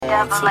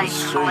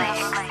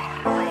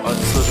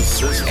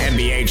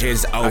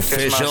NBH's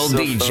official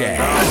DJ.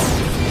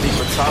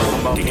 People talking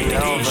about me, they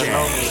don't even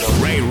know me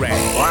though. Ray.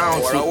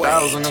 Around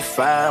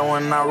 2005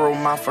 when I wrote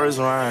my first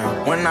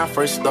rhyme. When I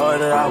first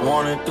started, I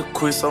wanted to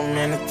quit so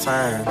many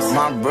times.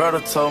 My brother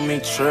told me,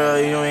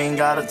 Trail, you ain't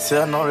gotta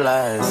tell no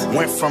lies.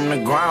 Went from the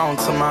ground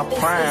to my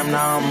prime,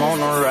 now I'm on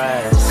the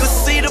rise. Could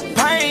see the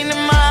pain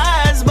in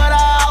my eyes, but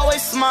I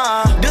always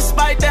smile.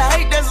 Despite the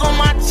hate that's on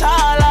my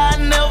child, I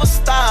never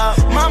stop.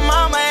 My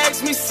mama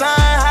asked me, son,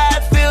 how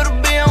it feel to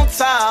be on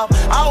top.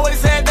 I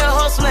always had the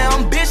hustle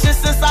and ambition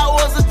since I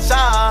was a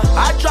child.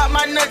 I drop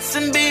my nuts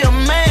and be a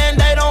man,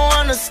 they don't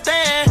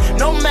understand.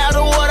 No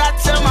matter what I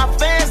tell my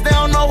fans, they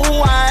don't know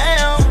who I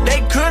am.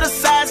 They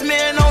criticize me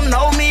and don't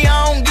know me,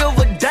 I don't give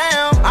a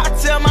damn. I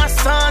tell my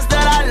sons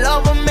that I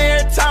love them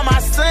every time I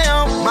see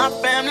them. My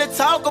family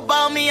talk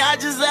about me, I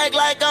just act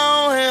like I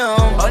own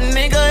him. A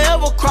nigga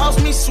ever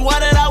cross me, swear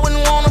that I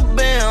wouldn't wanna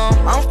be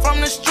him. I'm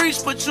from the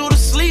streets, put you to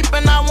sleep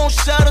and I won't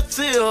shed a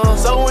tear.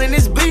 So in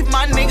this beef,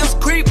 my niggas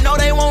creep, no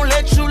they won't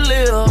let you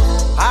live.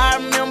 I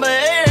remember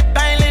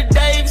everything that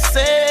Dave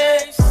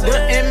said. The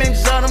image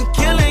of them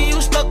killing you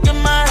stuck in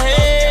my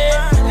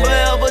head.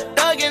 Forever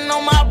thugging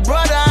on my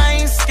brother, I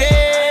ain't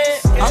scared.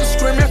 I'm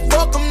screaming,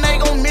 fuck them, they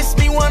gon' miss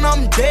me when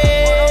I'm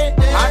dead.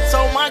 I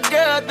told my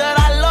girl that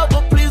I love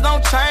her, please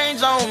don't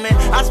change on me.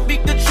 I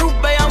speak the truth,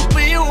 babe, I'm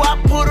for you, I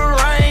put a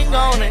ring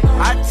on it.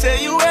 I tell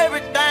you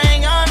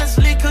everything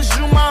honestly, cause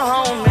you my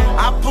homie.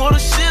 I put a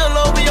shield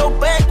over your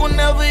back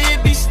whenever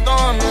it be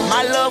storming.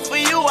 My love for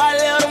you, I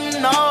let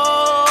them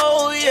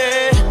know,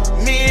 yeah.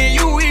 Me and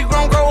you, we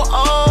gon' grow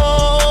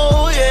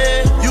old,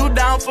 yeah. You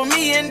down for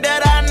me and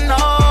that I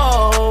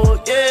know,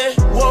 yeah.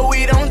 What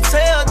we don't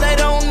tell, they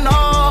don't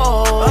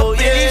know, up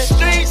in these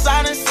streets,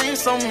 I done seen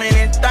so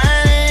many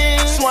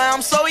things. Swear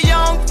I'm so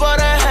young for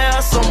to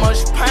have so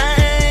much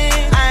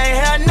pain. I ain't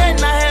had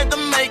nothing, I had to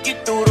make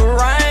it through the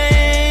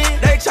rain.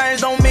 They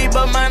changed on me,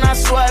 but man, I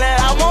swear that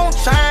I won't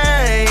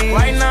change.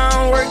 Right now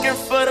I'm working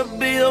for to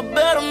be a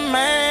better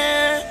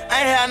man. I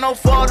ain't had no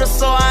father,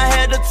 so I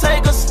had to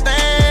take a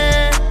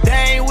stand.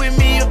 They ain't with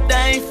me if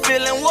they ain't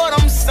feeling what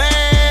I'm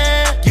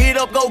saying. Get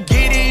up, go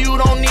get it, you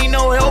don't need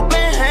no helping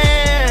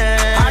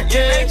hand. How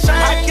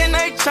can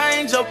they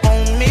change up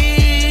on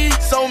me?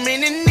 So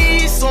many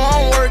needs, so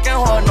I'm working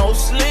hard, no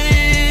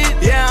sleep.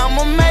 Yeah,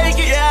 I'ma make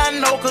it, yeah, I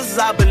know, cause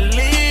I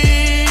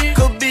believe.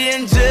 Could be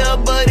in jail,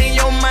 but in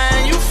your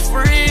mind, you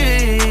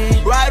free.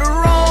 Right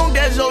or wrong,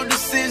 that's your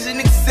decision,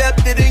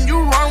 accept it, and you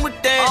run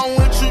with that. I'm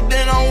with you,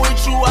 then I'm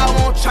with you, I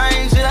won't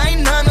change it,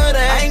 ain't none of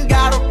that. I ain't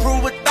gotta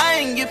prove a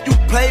thing, if you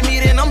play me,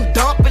 then I'm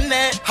dumping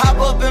that. Hop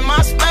up in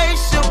my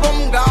spaceship,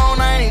 I'm gone,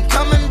 I ain't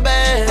coming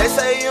back. They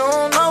say you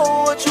don't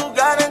know what you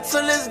got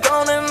until it's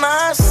gone, and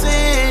I see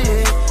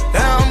it.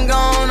 Now I'm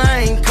gone,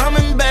 I ain't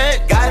coming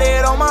back. Got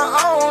it on my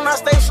own, I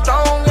stay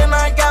strong, and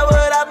I got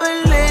what I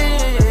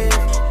believe.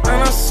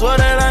 And I swear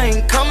that I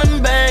ain't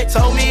coming back.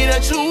 Told me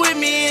that you with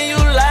me and you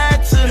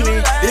lied to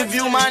me. If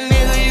you my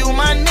nigga, you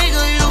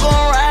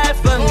gon' ride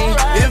for me.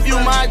 If you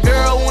my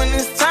girl, when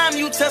it's time,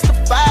 you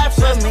testify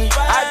for me.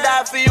 I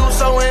die for you,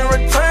 so in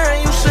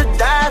return, you should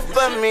die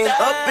for me.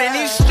 Up in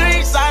these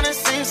streets, I done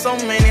seen so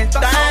many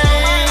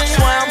things.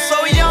 Swear I'm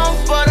so young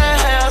for to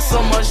have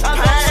so much pain.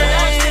 I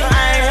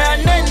ain't had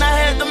nothing, I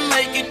had to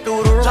make it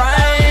through the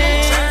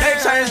rain. They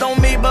changed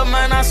on me, but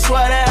man, I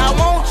swear that I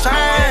won't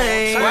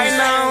change. Right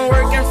now I'm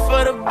working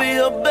for to be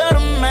a better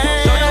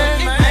man. I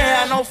ain't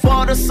had no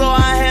father, so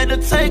I had to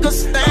take a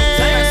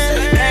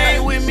stand. They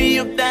ain't with me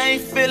if they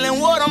ain't feeling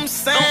what I'm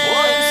saying.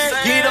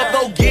 Get up,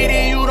 go get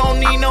it, you don't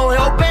need no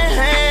helping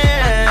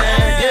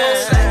hand.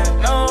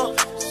 Yeah, no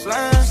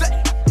slam.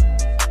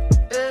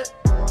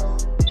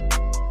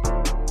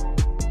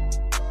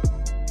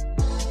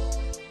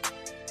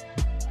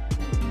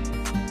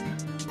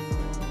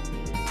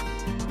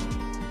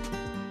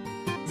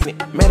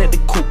 Man at the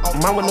coop,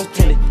 mine with no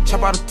tenant.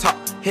 Chop out the top,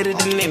 hit it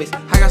the limits.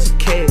 I got some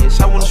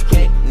cash, I wanna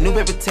spend it. New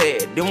paper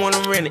tag, didn't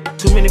wanna rent it.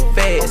 Too many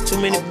fads, too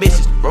many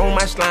bitches. Roll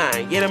my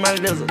slime, get in my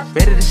lizard.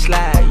 Ready to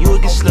slide, you will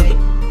get slithered.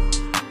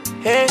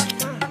 Hey,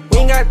 we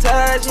ain't got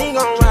touch, you ain't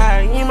gon'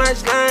 ride. You ain't my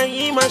slime,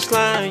 you ain't my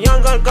slime.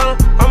 Young gun,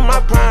 I'm my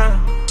prime.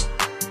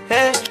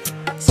 Hey,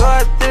 so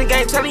I still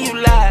ain't telling you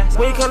lies.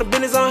 When you come to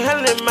business, I'm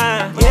handling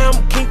mine. Yeah,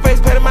 I'm king face,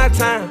 paying my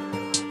time.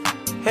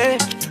 Hey.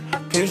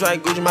 Pins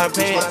like Gucci my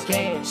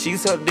pants. She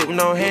suck dick with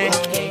no hand.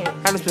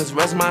 I done spent the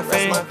rest of my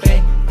fame.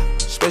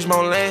 Space my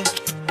own land.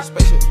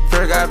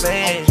 Fair got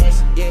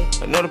bands.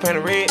 Another pan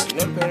of red.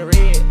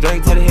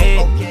 Drink to the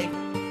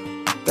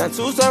head. Got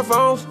 2 cell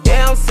phones.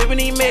 Yeah, I'm sipping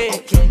these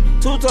meds.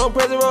 2-tone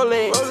present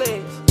Rolex.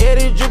 Yeah,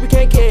 this drippy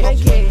can't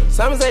catch.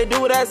 Some say do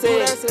what I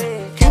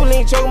said. Cuban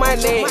link choke my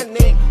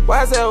neck.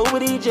 Why I say Uber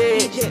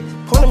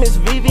DJ? Pull him, it's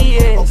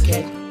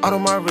VVS. Out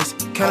on my wrist,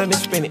 counted and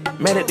spin it.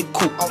 Mad at the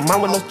coop,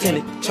 mine with no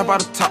tenant. Chop out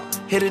the top,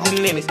 hit it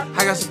in limits.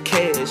 I got some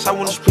cash, I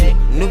wanna spend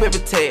it. New paper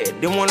tag,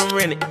 didn't wanna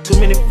rent it. Too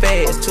many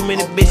fads, too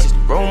many bitches.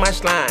 Roll my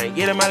slime,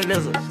 get in my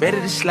lizard. Ready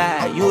to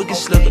slide, you will get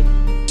slithered.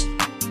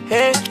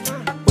 Hey,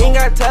 We ain't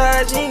got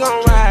touch, he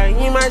gon' ride.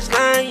 You ain't my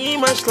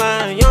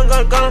slime. Young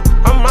gun,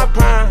 I'm my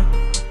prime.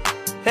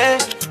 Hey,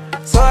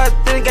 so I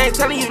think I ain't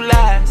telling you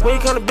lies. When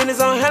you come to business,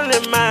 I'm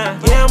handling mine.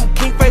 Yeah, I'm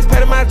king face,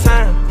 patting my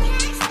time.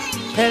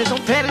 Paddocks on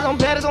paddocks on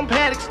paddocks on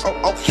paddocks.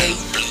 Oh, okay.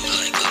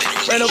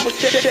 Right over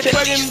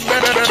fucking.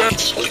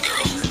 With a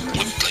girl,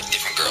 with like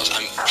different girls.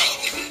 I mean,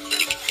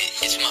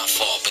 it's my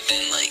fault, but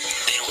then like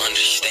they don't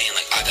understand.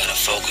 Like I gotta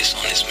focus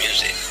on this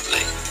music.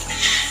 Like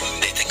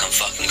they think I'm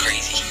fucking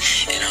crazy,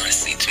 and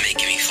honestly, it's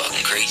making me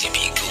fucking crazy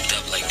being cooped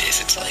up like this.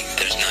 It's like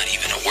there's not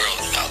even a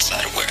world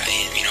outside of where I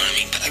am. You know what I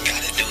mean? But I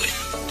gotta do it.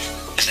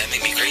 Does that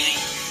make me crazy?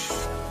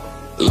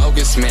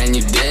 Locust, man,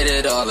 you did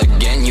it all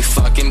again, you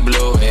fucking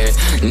blew it.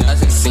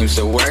 Nothing seems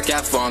to work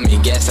out for me,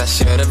 guess I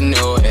should've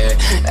knew it.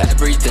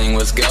 Everything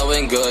was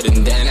going good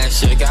and then that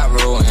shit got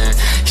ruined.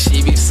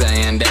 She be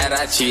saying that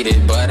I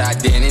cheated, but I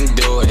didn't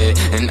do it.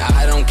 And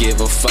I don't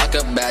give a fuck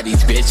about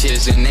these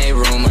bitches and they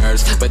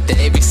rumors, but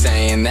they be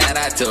saying that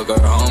I took her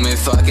home and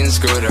fucking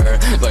screwed her.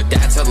 But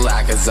that's a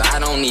lie, cause I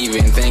don't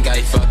even think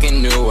I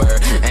fucking knew her.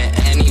 And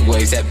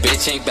anyways, that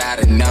bitch ain't bad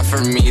enough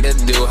for me to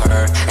do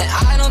her. And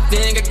I don't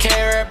think I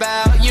care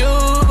about you.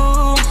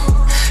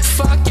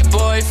 Fuck your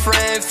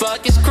boyfriend,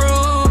 fuck his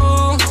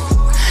crew.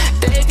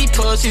 They be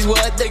pussies,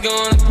 what they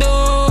gonna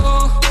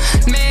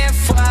do? Man,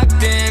 fuck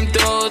them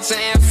dudes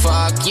and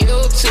fuck you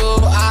too.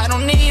 I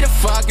don't need a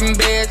fucking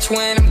bitch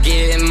when I'm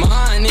getting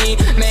money.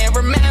 Man,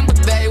 remember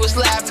they was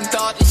laughing,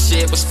 thought this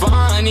shit was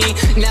funny.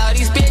 Now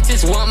these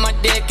bitches want my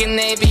dick and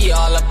they be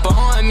all up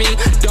on me.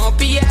 Don't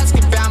be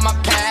asking about my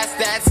past,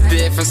 that's a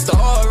different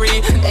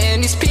story.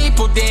 And these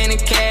people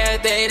didn't care,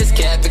 they just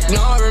kept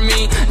ignoring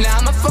me.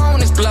 Now my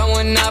phone is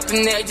blowing up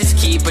and they just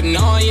keep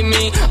annoying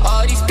me.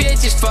 All these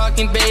bitches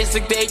fucking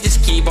basic, they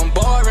just keep on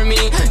boring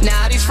me.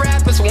 Now these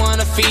rappers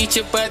wanna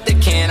feature but they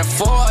can't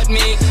afford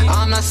me.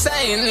 I'm not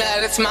saying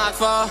that it's my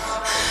fault,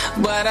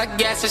 but I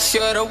guess I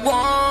should've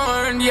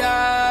warned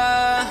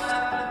ya.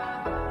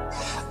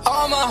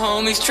 All my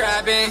homies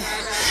trapping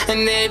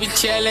and they be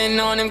chillin'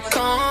 on them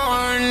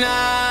corners.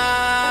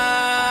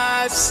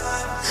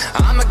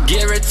 I'ma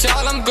get rich,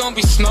 all I'm gonna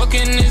be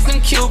smoking is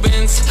them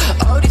Cubans.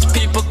 All these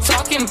people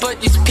talking, but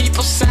these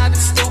people sounding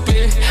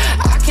stupid.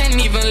 I can't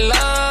even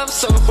love,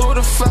 so who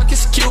the fuck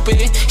is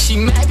Cupid? She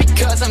mad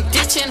because I'm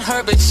ditching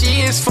her, but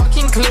she is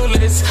fucking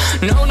clueless.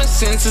 Known her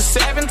since the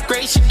 7th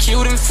grade, she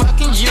cute and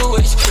fucking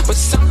Jewish. But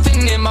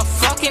something in my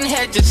fucking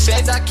head just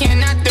says I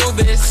cannot do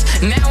this.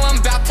 Now I'm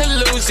about to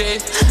lose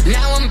it,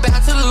 now I'm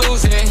about to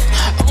lose it.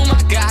 Oh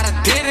my god,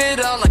 I did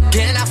it all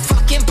again, I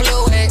fucking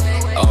blew it.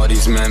 All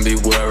these men be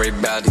worried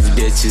about these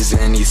bitches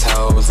and these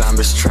hoes. I'm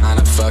just trying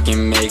to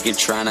fucking make it,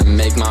 trying to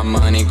make my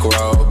money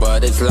grow.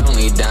 But it's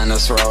lonely down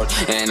this road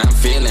and I'm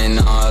feeling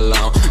all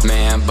alone,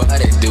 man, but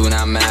it do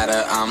not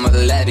matter. I'ma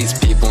let these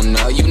people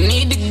know you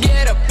need to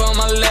get up on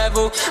my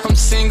level. I'm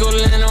single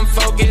and I'm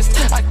focused,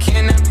 I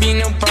cannot be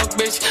no broke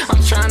bitch.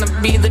 I'm trying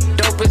to be the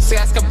dopest,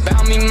 ask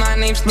about me, my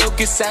name's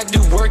Lucas. I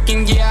do work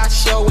and yeah, I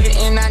show it.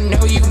 And I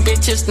know you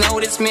bitches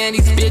notice, man,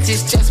 these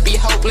bitches just be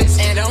hopeless.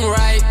 And I'm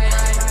right,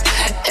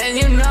 and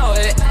you know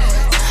it.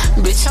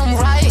 Bitch, I'm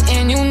right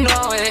and you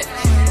know it.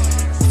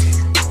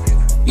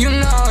 You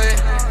know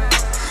it.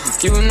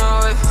 You know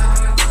it.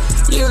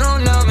 You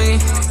don't know me,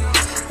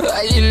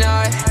 but you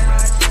know it.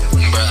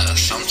 Bruh,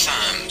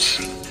 sometimes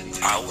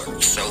I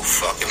work so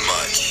fucking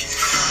much,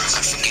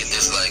 I forget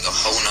there's like a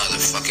whole nother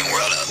fucking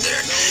world out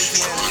there.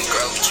 One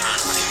girl be trying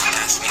to like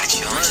ask me to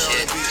chill and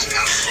shit,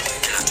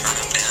 and I turn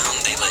them down.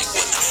 They like,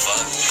 what the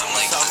fuck? I'm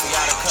like, I'm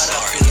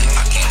sorry, like,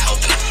 I can't help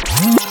it.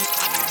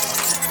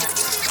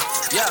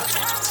 Yeah.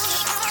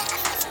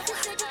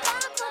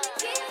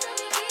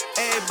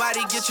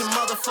 Everybody get your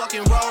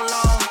motherfucking roll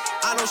on.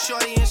 I know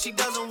shorty and she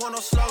doesn't want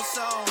no slow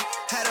song.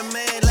 Had a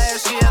man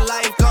last year,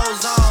 life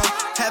goes on.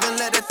 Haven't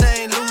let that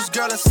thing loose,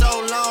 girl, in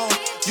so long.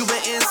 You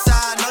been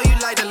inside, know you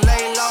like to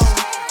lay low.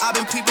 I've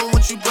been peeping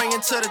what you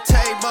bringing to the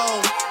table.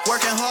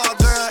 Working hard,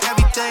 girl,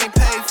 everything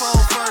paid for.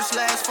 First,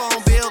 last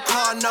phone bill,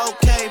 car, no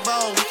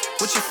cable.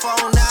 With your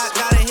phone out,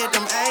 gotta hit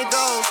them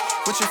angles.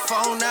 With your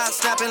phone out,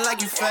 snapping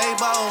like you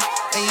Fable.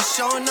 And you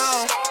showing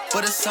off,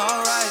 but it's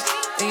alright.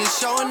 And you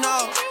showing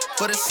off,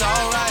 but it's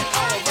alright.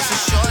 It's a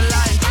short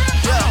life,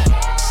 yeah.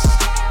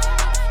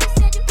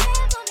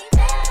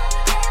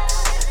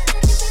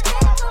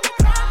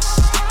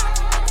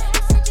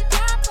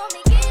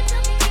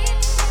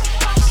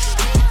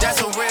 That's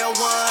a real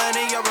one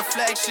in your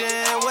reflection.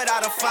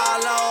 Without a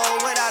follow,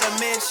 without a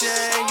mention.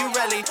 You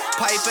really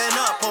piping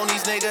up on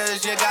these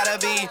niggas. You gotta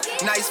be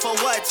nice for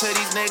what to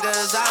these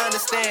niggas? I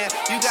understand.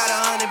 You got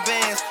 100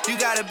 bands, you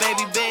got a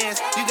baby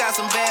bands, you got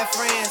some bad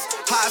friends.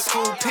 High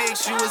school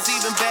pics, you was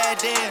even bad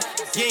then.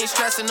 You ain't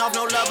stressing off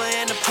no lover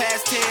in the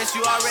past tense.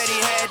 You already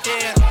had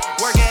them.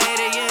 Work at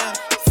 8 a.m.,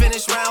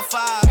 finish round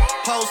 5.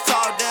 Post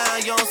talk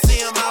down, you don't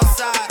see them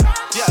outside.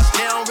 Yeah,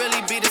 they don't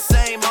really be the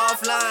same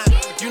offline.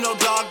 You know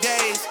dog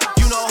days,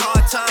 you know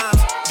hard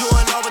times.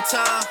 Doing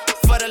overtime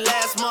for the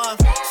last month.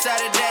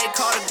 Saturday,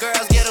 call the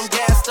girls, get them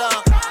gassed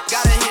up.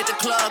 Gotta hit the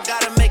club,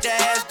 gotta make the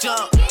ass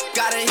jump.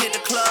 Gotta hit the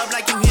club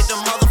like you hit the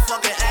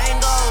motherfucking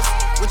angles.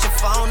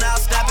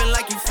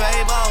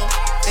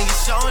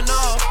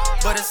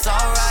 but it's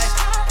alright.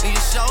 And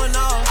you're showing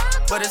off,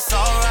 but it's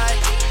alright.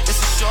 It's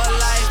a short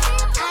life.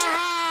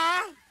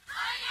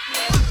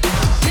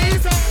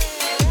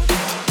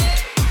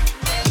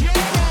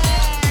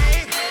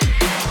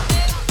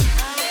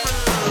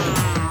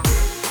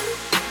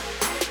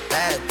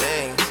 Bad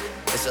things,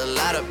 it's a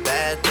lot of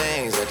bad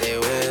things that they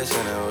wish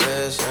and they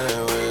wish and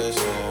they wish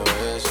and they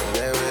wish and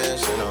they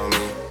wishing on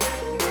me.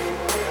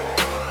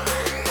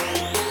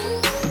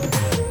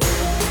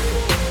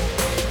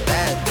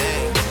 Bad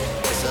things,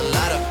 it's a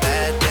lot of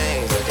bad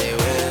things that they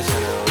wish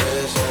and they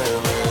wish and they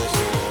wish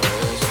and they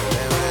wish and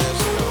they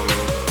wishing on me.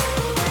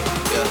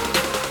 Yeah.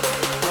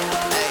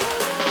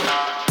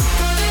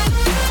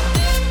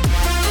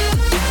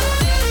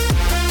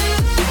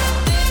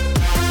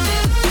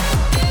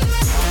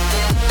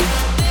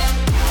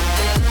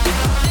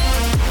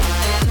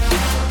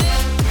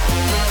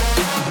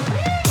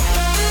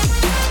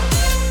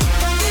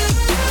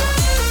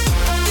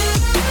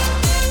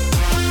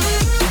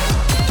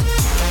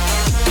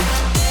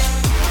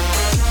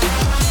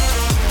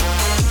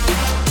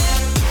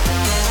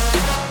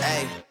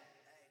 Hey.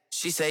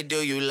 She say, do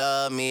you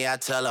love me? I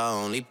tell her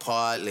only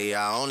partly.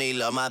 I only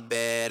love my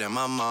bed and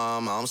my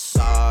mom, I'm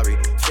sorry.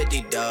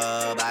 50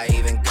 dub, I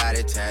even got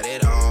it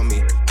tatted on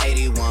me.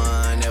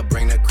 81, they'll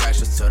bring the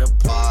crashers to the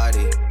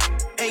party.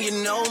 And you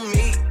know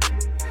me,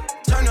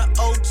 turn the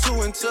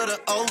 02 into the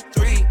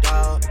 03,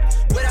 dawg.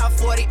 Without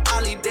 40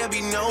 Ollie, there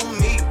be no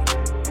me.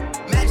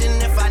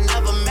 Imagine if I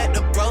never met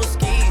the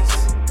broskies.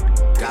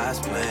 God's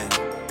plan,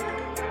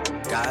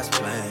 God's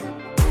plan.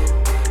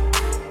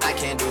 I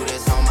can't do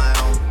this on my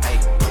own, hey.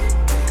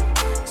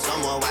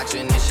 Someone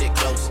watching this shit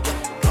close,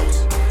 yeah,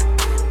 close.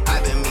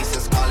 I've been me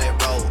since Scarlet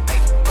Road, hey,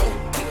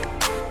 road, hey.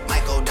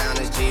 Might go down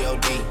as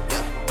G.O.D.,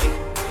 yeah, wait.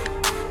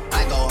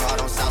 I go hard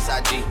on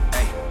Southside G,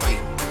 hey, wait.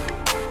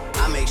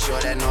 I make sure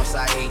that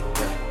Northside heat,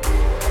 yeah.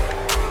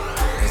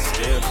 And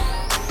still,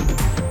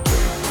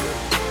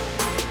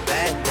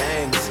 bad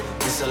things,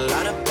 it's a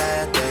lot of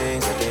bad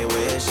things that they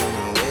wish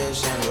and they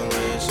wish and they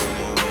wish and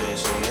they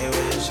wish and they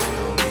wish and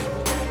on me.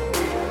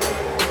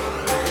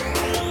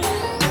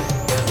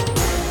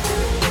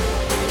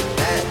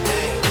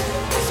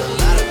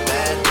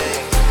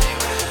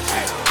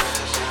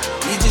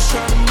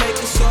 Trying to make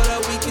it so that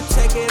we can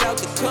take it out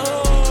the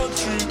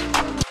country.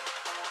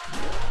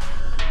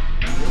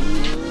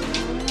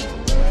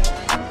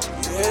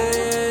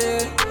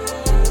 Yeah.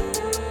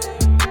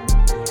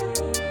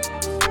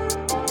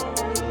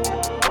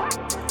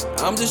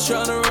 I'm just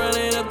trying to run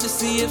it up to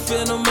see if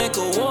it'll make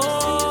her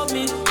want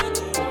me.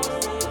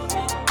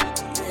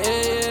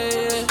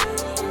 Yeah.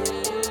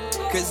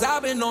 Cause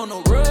I've been on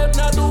the road,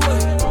 not the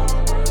way.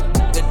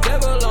 The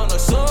devil on the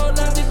soul,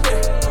 not the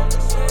day.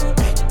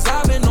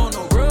 I've been on the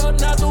road,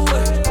 not the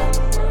way.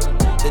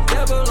 The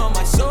devil on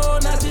my soul,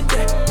 not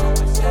today.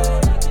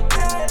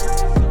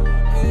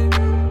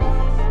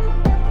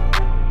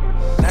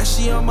 Now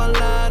she on my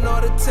line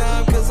all the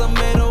time, cause I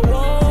made her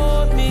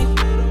want me.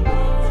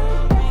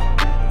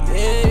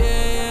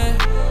 Yeah.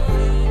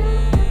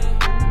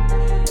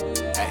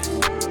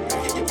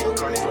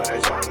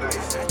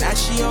 Now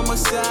she on my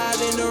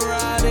side in the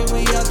ride and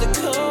we out the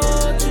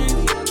country.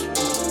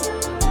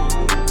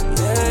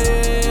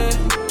 Yeah.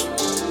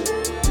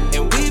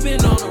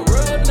 Been on the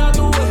road, not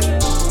the way.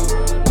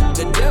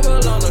 The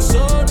devil on the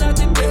soul, not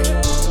the day.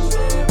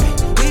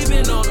 We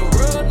been on the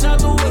road, not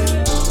the way.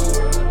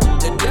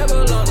 The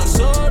devil on the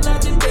soul, not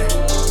the day.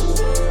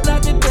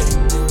 Not the day.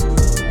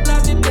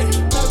 Not the day.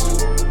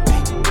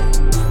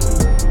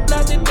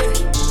 Not the day.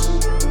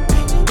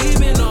 We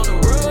been on the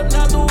road,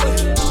 not the way.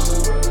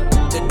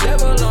 The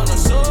devil on the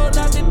soul,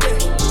 not the day.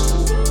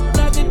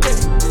 Not the day.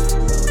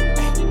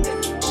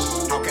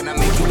 How can I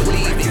make you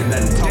believe it?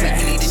 Told me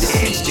you needed to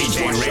see. It's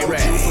DJ Ray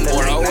Ray.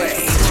 Or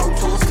away.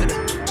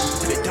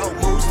 To the dope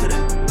moves, to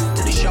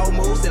the show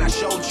moves. Then I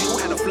showed you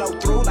how to flow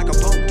through like a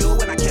boat do,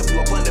 and I kept you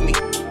up under me.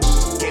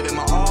 Gave it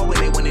my all when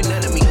they wanted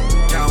none of me.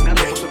 Now look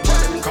what's in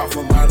front of me. Car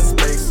from outer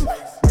space,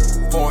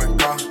 foreign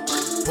car,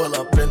 pull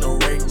up in the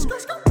race,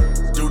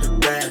 do the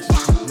dash,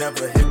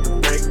 never hit the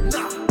brake.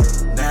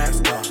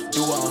 NASCAR,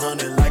 do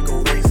 100 like a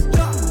race.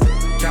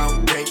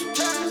 Count gate,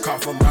 car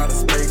from outer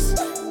space,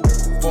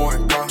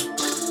 foreign car,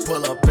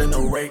 pull up in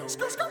the race,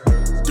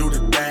 do the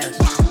dash,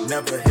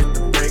 never hit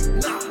the brake.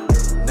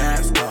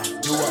 NASCAR,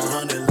 do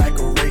 100 like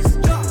a race.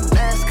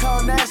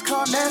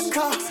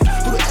 NASCAR.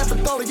 Who'da ever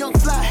thought a young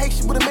fly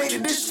Haitian would've made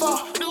it this far?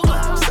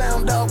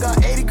 Sound dog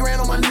got 80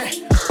 grand on my neck,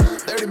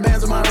 30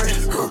 bands on my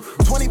wrist,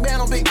 20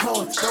 band on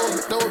Bitcoin,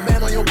 throw a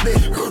band on your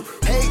bitch.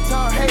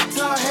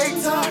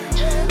 Hater.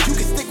 You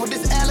can stick with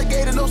this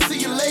alligator, don't see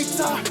you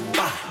later.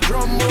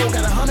 Drum roll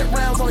got 100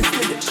 rounds on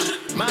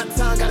extended. My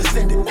time got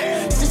extended.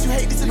 Since you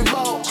hate this in the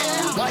ball,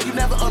 why you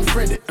never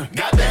unfriended?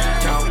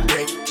 Goddamn. Count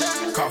gate,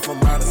 car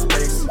from outer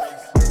space,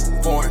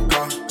 foreign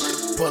car,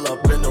 pull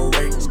up in the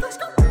race,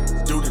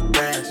 do the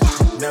dash,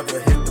 never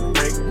hit the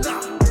brake.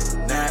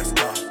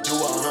 NASCAR, do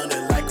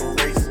 100 like a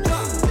race.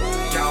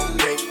 Count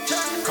gate,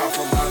 car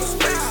from outer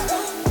space,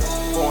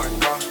 foreign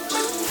car,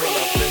 pull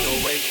up in the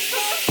race,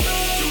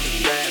 do the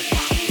dash,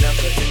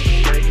 never hit the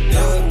brake.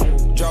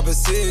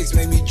 6,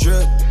 make me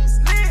drip.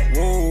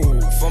 Whoa,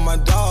 for my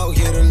dog,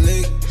 hit a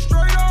lick.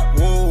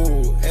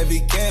 Whoa, heavy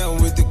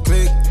cam with the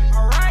click.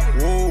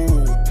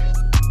 Whoa,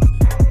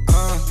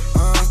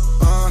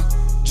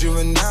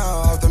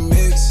 juvenile off the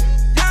mix.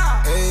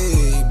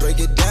 Ayy, break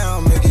it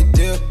down, make it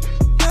dip.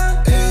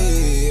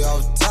 Ayy,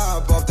 off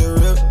top, off the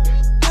rip.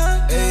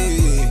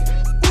 Ayy,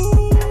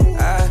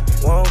 I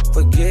won't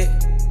forget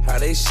how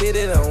they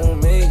shitted on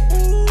me,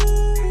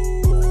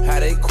 how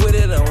they quit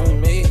it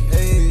on me.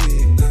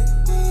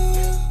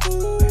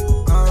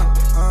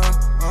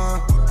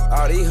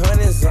 All these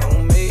hundreds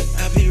on me.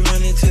 I be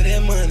running to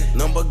that money.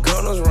 Number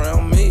gunners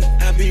around me.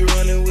 I be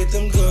running with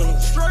them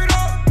gunners. Straight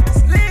up,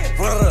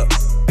 run up.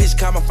 Bitch,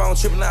 call my phone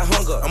tripping out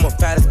hunger. I'm a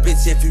fattest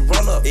bitch if you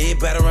run up.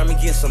 Everybody around me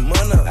get some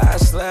money. I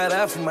slide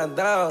out for my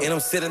dog, and I'm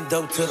sitting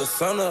dope till the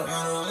sun up.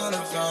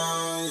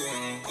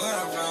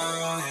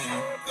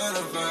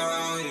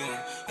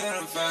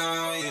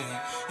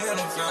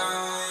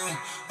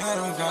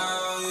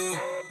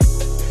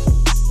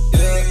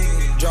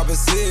 Yeah, drop a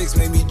 6,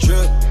 make me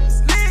drip.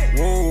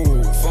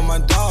 Whoa, for my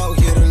dog,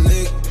 hit a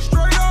lick.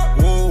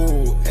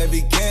 Whoa,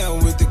 heavy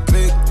cam with the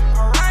click.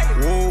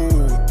 Whoa,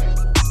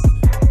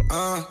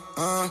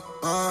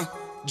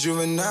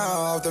 juvenile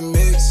off the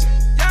mix.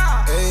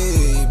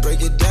 Ayy,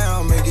 break it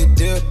down, make it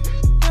dip.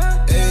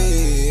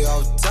 Ayy,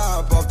 off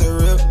top, off the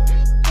rip.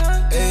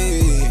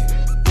 Ayy,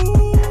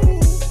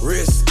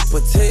 wrist,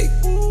 protect,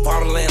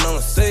 bottle land on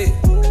the set.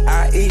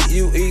 I eat,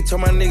 you eat,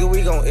 told my nigga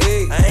we gon'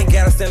 eat. I ain't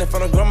gotta stand in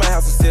front of grandma's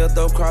house and still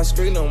dope cross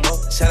street no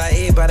more. Shout out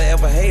everybody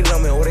ever hated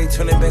on me, or they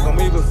turn it back on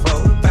me before.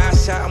 5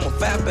 shot, I'm a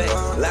fat back.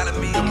 A lot of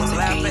me, I'm a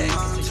slap back.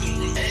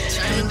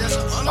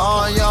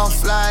 Young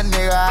fly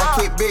nigga, I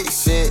kick big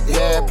shit,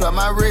 yeah. Plug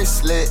my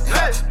wristlet,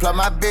 plug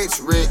my bitch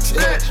rich,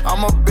 yeah.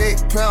 I'm a big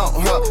pimp,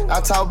 I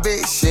talk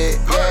big shit,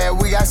 yeah.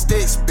 We got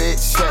sticks,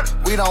 bitch, yeah.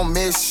 We don't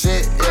miss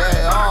shit,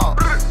 yeah.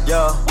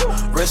 Yeah,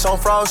 wrist on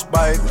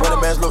frostbite, running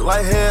bands look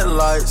like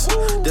headlights.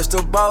 This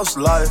the boss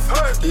life,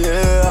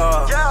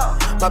 yeah.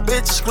 My bitch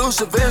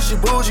exclusive and she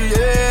bougie,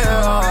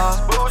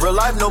 yeah. Real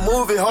life, no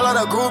movie, whole lot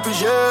of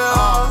groupies, yeah.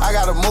 I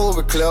got a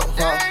movie clip,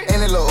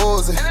 in a little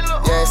Uzi,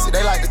 yeah. See,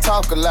 they like to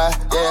talk a lot,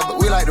 yeah, but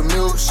we like to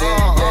mute shit,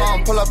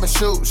 yeah. Pull up and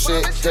shoot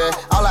shit, yeah.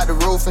 I like the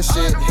roof and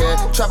shit,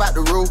 yeah. Trap out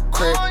the roof,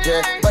 crib,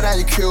 yeah. But now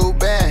you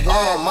Cuban,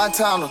 yeah.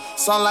 Montana,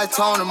 sun like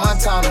Tony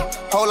Montana.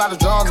 Whole lot of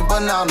drums and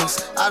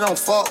bananas. I don't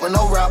fuck with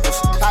no rappers.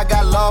 I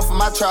got love for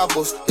my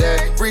troubles,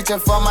 yeah. Reaching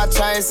for my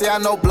chain, see I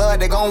know blood,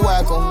 they gon'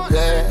 whack 'em,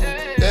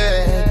 yeah,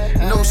 yeah.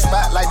 New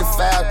spot like the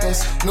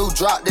Falcons. New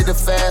drop, did the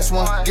fast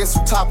one. Get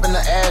some top in the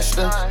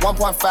Ashton.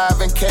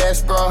 1.5 in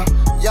cash, bro.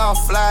 Young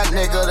fly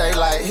nigga, they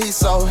like, he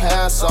so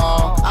handsome.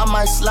 I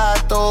might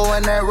slide through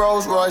in that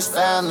Rolls Royce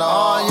Phantom.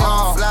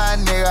 Young fly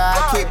nigga,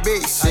 I kick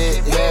big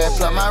shit, yeah.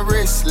 Plug my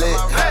wristlet,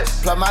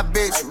 plug my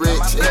bitch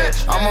rich, yeah.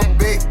 I'm a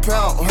big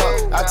pimp,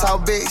 I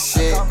talk big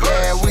shit,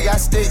 yeah. We got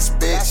sticks,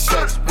 bitch,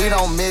 we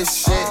don't miss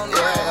shit,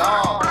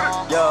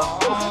 yeah.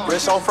 Yeah,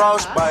 wrist on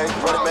frostbite,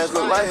 running bands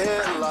look like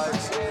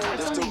headlights.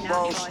 But we're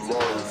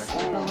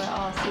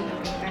all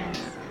super friends.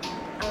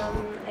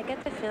 I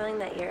get the feeling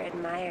that you're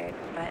admired,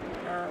 but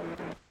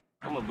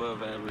I'm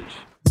above average.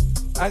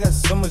 I got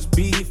so much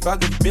beef, I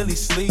could barely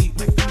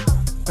sleep.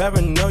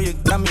 Paranoia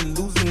got me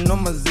losing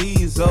on my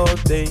Z's all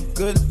day.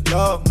 Good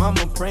Lord,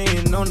 mama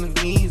praying on the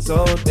knees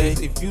all day.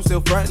 If you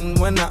still frontin'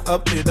 when I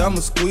up it, I'ma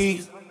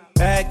squeeze.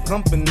 Bad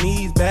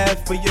companies,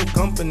 bad for your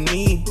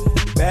company.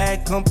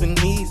 Bad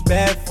companies,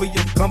 bad for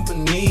your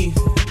company.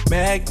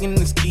 Mag in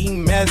the ski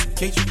mask in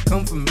case you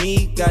come for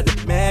me. Got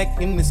the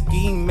mag in the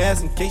ski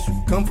mask in case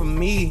you come for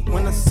me.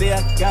 When I say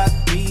I got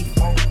beef,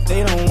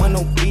 they don't want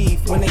no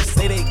beef. When they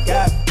say they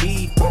got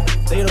beef,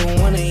 they don't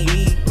wanna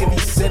eat. If he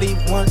said he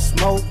want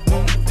smoke,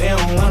 they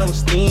don't want no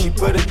steam.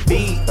 Put a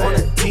B on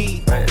a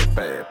T.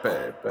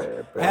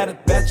 Had a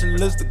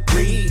bachelor's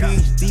degree,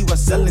 PhD while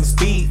selling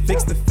speed.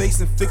 Fix the face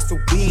and fix the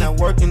weed. Now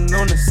working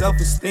on the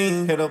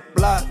self-esteem. Hit a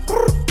block,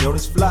 yo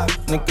this flock.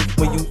 Nigga,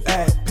 where you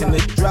at? Pin the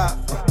drop.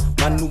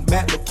 My new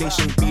map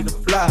location be the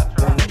block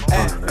on the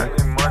app.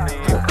 Making money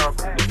in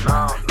company,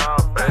 nah,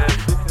 bad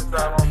bitches, I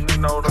don't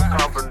know the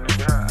company.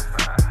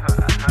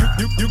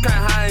 You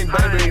can't hang,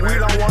 baby, we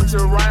don't want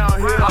you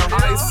around here.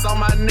 Ice on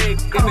my neck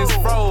in this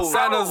froze,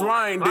 Santa's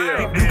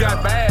reindeer. You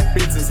got bad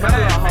bitches,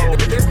 hella hoes,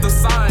 it's the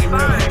same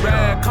here.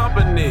 Bad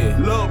company,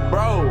 look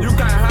bro, you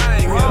can't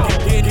hang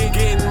here.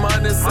 Getting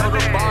money, so the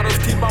bottles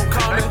keep on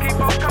coming.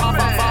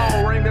 My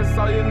phone ringing,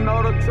 so you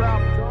know the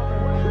trap.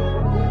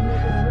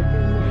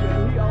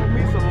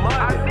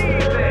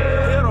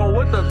 Hit on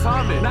with the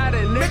Tommy.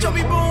 Bitch, I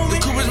be booming. The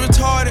coupe is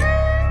retarded.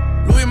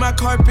 Louis my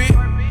carpet.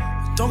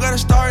 Don't gotta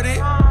start it.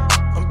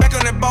 I'm back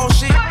on that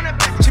bullshit.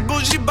 She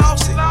bougie, she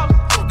bossy.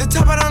 The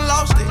top I done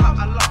lost it.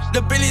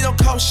 The Bentley don't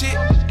cost shit.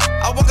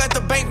 I walk out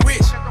the bank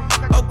rich.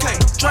 Okay,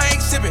 try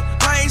ain't sippin',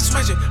 I ain't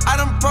switching. I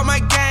done brought my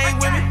gang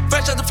with me.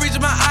 Fresh out the freezer,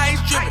 my eyes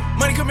drippin'.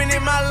 Money coming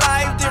in my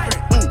life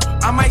different. Ooh,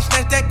 I might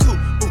snatch that coupe.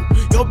 Ooh,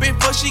 yo bitch,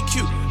 fuck, she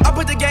cute. I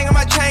put the gang on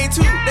my chain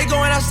too. They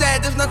going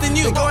outside, there's nothing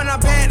new. They going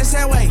out bad the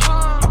same way.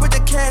 I put the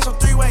cash on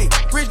 3-way.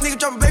 Rich nigga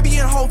drop a baby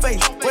in the whole face.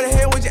 Where the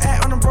hell would you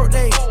at on them broke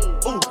days?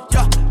 Ooh,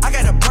 yeah, I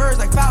got the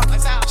birds like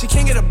Falcons. She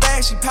can't get a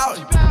bag, she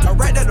pouting. I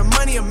write that the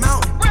money a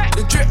mountain.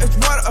 The drip is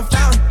water a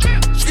fountain.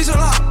 Streets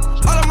are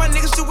locked. All of my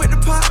niggas still with the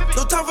pot.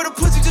 No time for the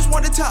pussy, just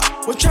want the top.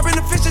 Was trapping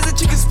the fish at the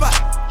chicken spot.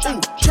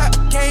 Ooh, trap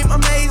game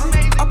amazing.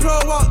 I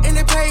plug walk and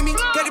they pay me.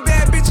 Got the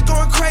bad bitches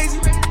going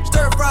crazy.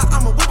 Stir fry,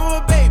 I'ma whip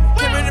up a baby.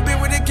 Came in the bit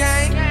with the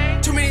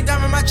gang. Too many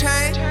diamonds in my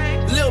chain.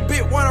 Little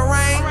bit wanna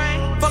rain.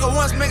 Fuck her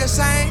once, make her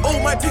sing. Ooh,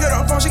 might pick her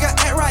up phone, she got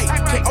act right.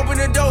 Can't open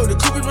the door, the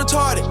coupe is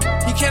retarded.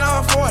 He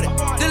cannot afford it.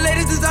 The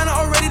latest designer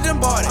already done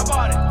bought it.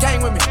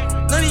 Gang with me.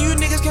 None of you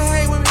niggas can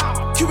hang with me.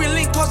 Cuban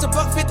link cost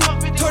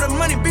 $1.50. Told her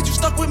money, bitch, you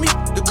stuck with me.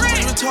 The coupe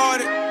is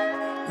retarded.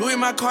 Louis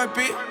my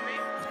carpet.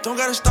 Don't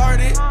gotta start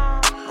it.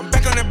 I'm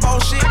back on that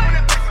bullshit.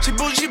 She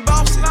bougie, she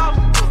bossy.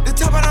 The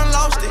top I done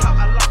lost it.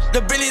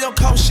 The Bentley don't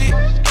cost shit.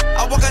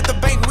 I walk out the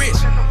bank rich.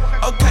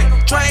 Okay,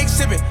 try ain't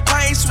sippin',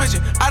 I ain't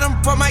switching. I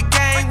done brought my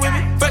gang with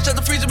me. Fresh out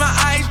the freezer, my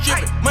eyes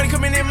drippin'. Money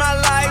coming in my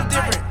life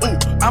different. Ooh,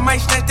 I might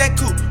snatch that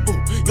coupe. Ooh,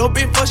 yo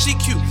bitch, fuck, she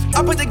cute.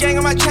 I put the gang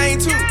on my chain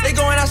too. They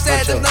going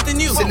outside, there's nothing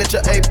new.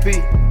 Signature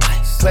AP,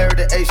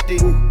 Clarity HD,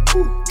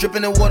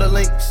 drippin' in water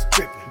links.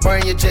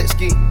 Burn your jet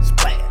ski.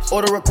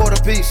 Order a quarter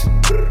piece,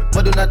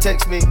 but do not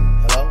text me.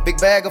 Big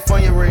bag of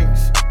Funya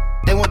rings.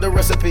 They want the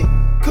recipe.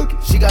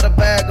 She got a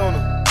bag on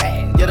her.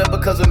 Yeah, that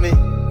because of me.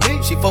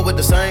 She fuck with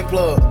the same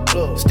plug.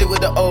 Still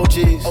with the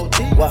OGs.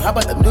 Well, how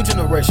about the new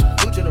generation?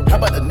 How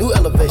about the new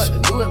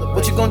elevation?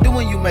 What you gonna do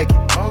when you make it?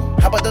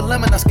 How about the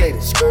lemon I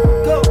skated?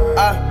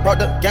 I brought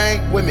the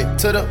gang with me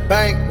to the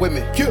bank with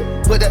me.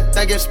 Put that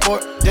thing in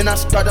sport, then I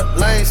start the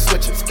lane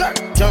switching.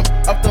 Jump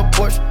off the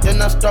porch,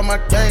 then I start my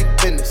gang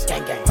business.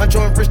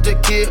 Huncho and Rich the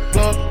Kid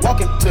plug,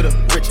 walking to the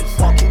riches.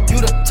 You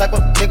the type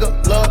of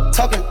nigga love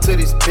talking to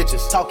these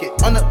bitches.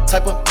 I'm the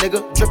type of nigga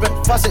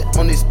dripping faucet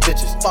on these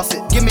bitches.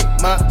 Give me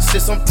my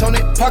sis, I'm Tony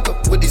Parker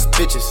with these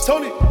bitches.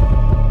 Tony.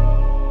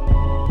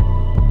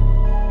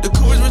 The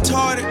coupe is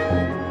retarded.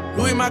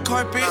 Louis my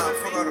carpet.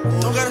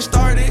 Don't gotta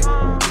start it.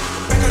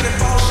 Back on that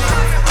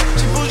bullshit.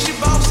 She bougie, she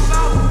bossy.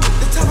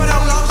 The top I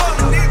done lost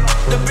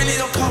it. The Bentley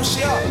don't cost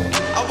shit.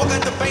 I walk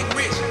out the bank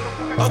rich.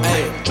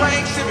 Okay, try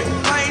ain't sippin',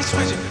 I ain't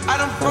switching. I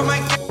done brought my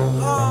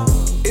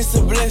it's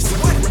a blessing.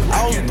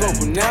 I was broke,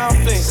 but now I'm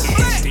flexing.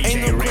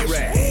 Ain't no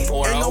question.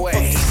 Ain't no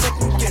fucking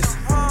second guessing.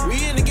 We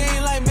in the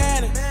game like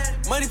Madden.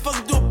 Money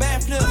fucking do a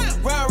bad flip.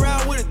 Ride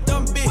around with a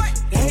dumb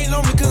bitch. They hate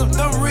on me cause I'm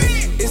dumb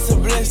rich. It's a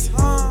blessing.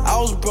 I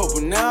was broke,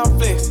 but now I'm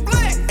flexing.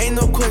 Ain't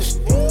no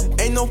question.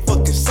 Ain't no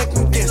fucking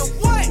second guessing.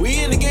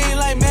 We in the game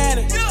like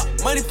Madden.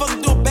 Money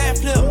fucking do a bad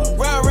flip.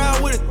 Ride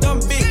around with a dumb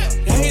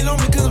bitch. They hate on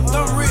me cause I'm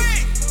dumb rich.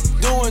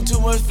 Doing too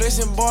much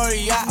flexing, bought a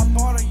yacht.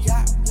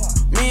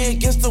 Me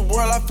against the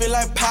world, I feel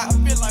like Pop.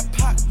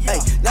 Hey,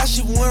 now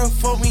she wanna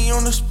fuck me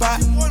on the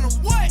spot.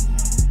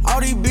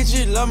 All these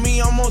bitches love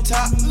me, I'm on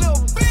top.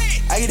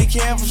 I get a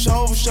can for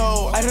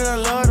sure. I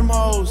done love them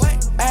hoes.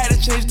 I had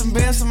to change them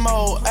bands some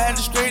more. I had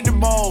to straighten the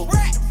ball.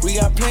 We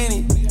got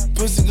plenty.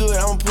 Pussy good,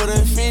 I'ma put her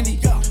in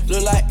Fendi.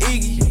 Look like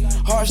Iggy.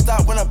 Hard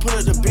stop when I put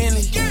her to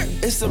Bentley.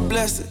 It's a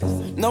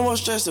blessing. No more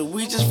stressing,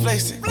 we just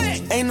flexing.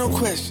 Ain't no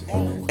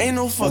question. Ain't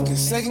no fucking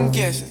second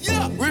guessing.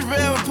 Rich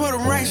Bell put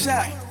him right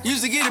shot.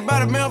 Used to get it by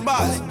the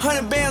mailbox.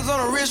 100 bands on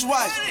a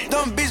wristwatch.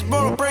 Dumb bitch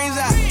blow her brains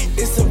out.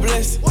 It's a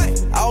blessing.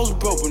 I was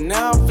broke, but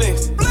now I'm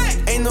flexing.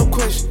 Ain't no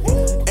question.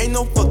 Ain't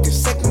no fucking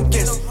second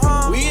guessing.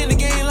 We in the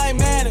game like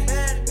Madden.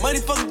 Money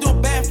fucking do a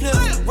bad flip.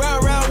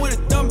 Ride around with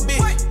a dumb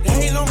bitch. They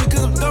hate on me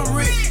cause I'm dumb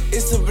rich.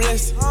 It's a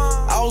blessing.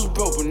 I was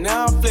broke, but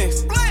now I'm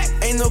flexing.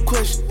 Ain't no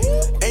question.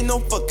 Ain't no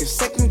fucking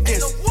second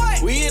guessing.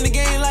 We in the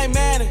game like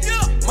Madden.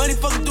 Money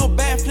fucking do a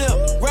bad flip.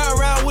 Ride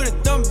around with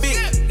a dumb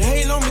bitch. They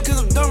hate on me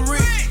cause I'm dumb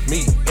rich.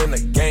 Me in the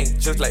game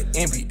just like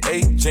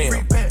NBA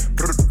Jam.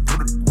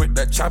 With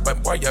that chopper,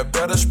 boy, you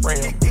better spray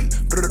him.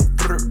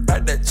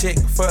 Back that check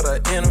for the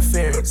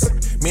interference.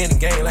 Me in the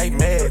game like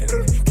mad.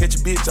 Catch a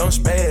bitch on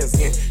spaz.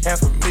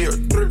 Half a meal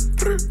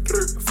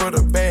for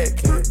the bag.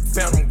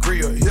 Found them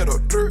grill, hit her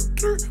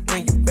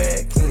when you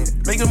back in.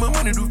 Making my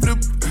money do flip.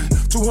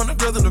 200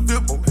 girls in the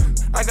VIP.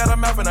 I got a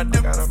mouth and I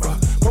dip.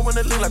 Pouring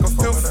the lean like a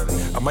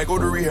filth. I might go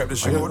to rehab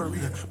this year.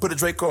 Put a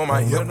Draco on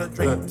my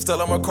hip.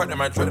 Still on my cart and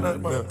my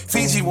drip.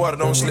 Fiji water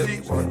don't slip.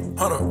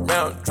 100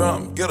 round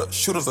drum, get a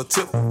shooter's a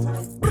tip.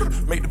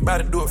 Make the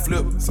body do a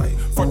flip.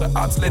 Fuck the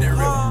ops, let it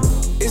rip.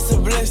 It's a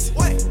blessing.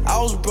 I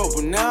was broke,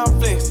 but now I'm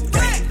flexing.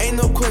 Ain't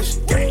no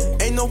question.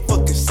 Ain't no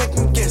fucking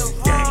second guessing.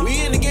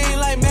 We in the game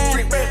like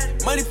Madden.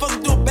 Money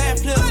fucking do a bad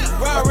flip.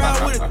 Ride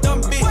around with a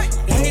dumb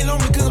bitch. They hate on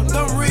me cause I'm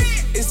dumb rich.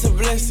 It's a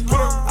blessing.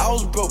 I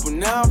was broke, but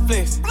now I'm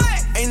flexing.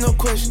 Ain't no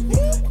question.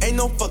 Ain't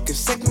no fucking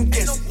second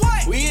guessing.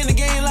 We in the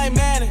game like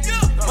Madden.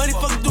 Money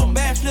fucking do a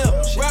bad flip.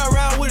 Ride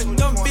around with a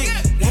dumb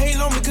bitch. They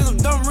hate on me cause I'm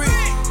dumb rich.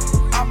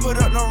 I put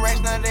up no racks,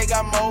 now they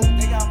got more.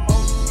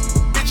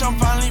 Bitch, I'm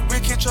finally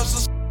rich, can't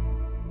trust a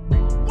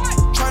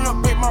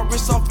tryna break my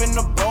wrist off in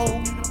the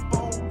bowl.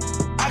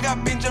 I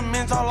got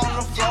Benjamins all on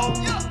the floor.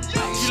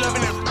 You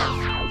loving it?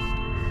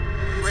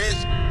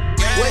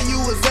 Where you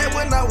was at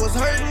when I was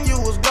hurting, you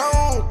was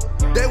gone.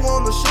 They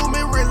wanna shoot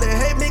me, really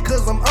hate me, cause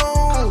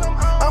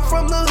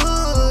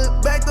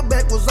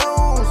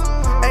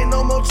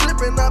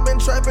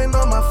trapping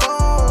on my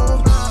phone.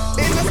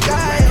 In the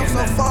sky, I'm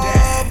so far.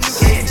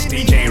 It's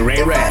DJ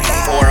Ray Ray,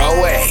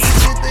 408.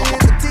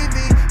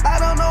 I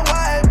don't know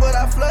why, but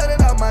I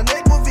flooded out my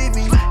neck with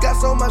VV. Got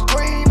so much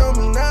green on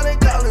me, now they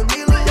calling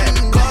me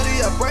Louis.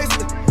 Cartier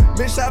bracelet,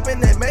 been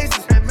shopping at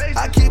Macy's.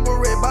 I keep a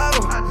red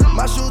bottle,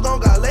 my shoes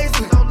don't got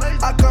laces.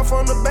 I come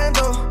from the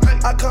bando,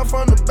 I come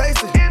from the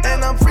basic.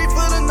 And I'm free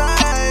for the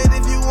night,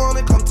 if you want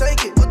it, come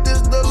take it. But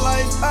this the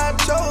life I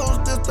chose,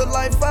 this the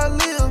life I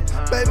live.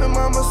 Baby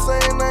mama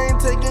saying I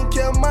ain't taking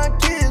care of my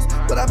kids,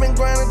 but I've been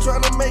grinding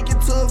trying to make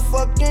it to a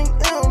fucking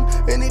M.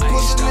 And these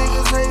pussy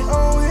niggas hate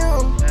on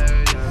him.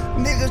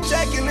 Niggas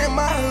jacking in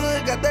my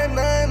hood, got that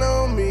 9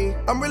 on me.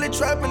 I'm really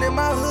trapping in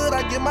my hood,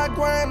 I get my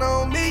grind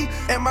on me.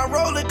 And my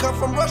roller come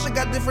from Russia,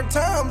 got different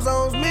time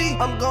zones. Me,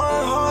 I'm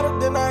going harder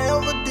than I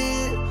ever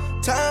did,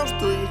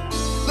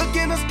 ×3. Look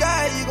in the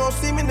sky, you gon'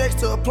 see me next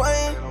to a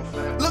plane.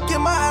 Look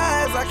in my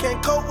eyes, I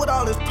can't cope with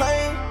all this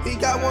pain. He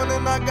got one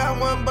and I got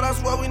one, but I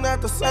swear we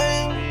not the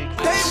same.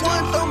 Day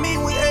one don't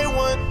mean we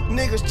A1,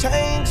 niggas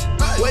change.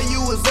 Where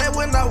you was at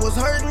when I was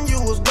hurting, you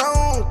was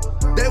gone.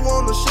 They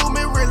wanna shoot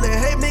me, really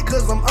hate me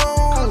cause I'm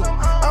on.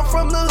 I'm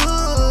from the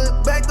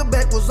hood, back to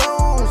back was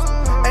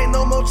on. Ain't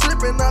no more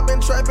tripping, I've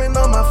been trapping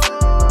on my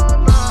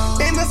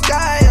In the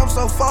sky, I'm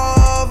so far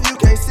off, you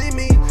can't see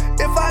me.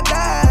 If I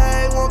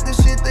die, want this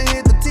shit to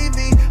hit the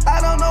TV.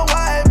 I don't know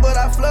why, but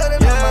I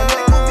flooded out my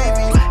neck with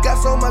VV.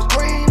 Got so much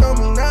green on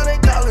me, now they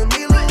calling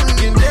me Louis.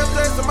 Getting death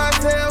threats to my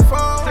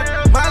telephone.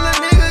 My little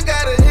nigga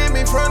gotta hit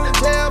me from the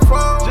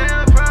telephone.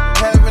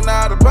 Having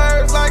all the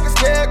birds like a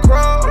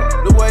scarecrow.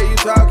 The way you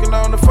talking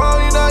on the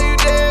phone, you know you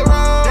dead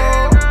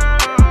wrong.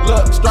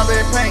 Look,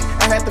 strawberry paint,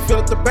 I had to fill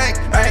up the bank.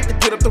 I had to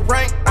get up the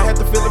rank, I had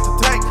to fill up the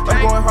tank.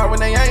 I'm going hard when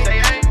they ain't.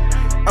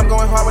 I'm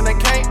going hard when they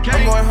can't.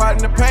 I'm going hard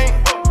in the paint.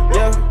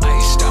 Yeah.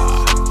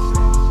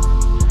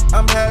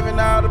 I'm having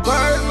all the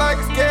birds like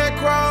a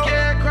scarecrow.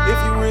 If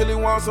you really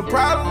want some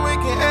problems, we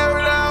can air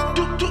it out.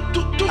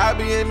 I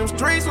be in them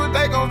streets, what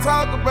they gon'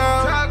 talk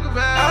about.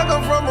 I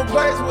come from a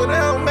place where they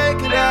don't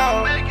make it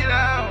out.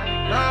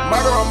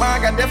 Murder on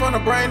mine, got death on the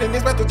brain, and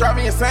it's about to drive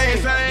me insane.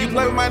 You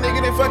play with my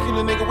nigga, then fuck you,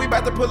 little nigga. We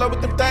about to pull up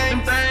with them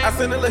things. I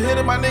send a little hit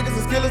of my niggas,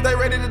 and skillers, they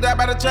ready to die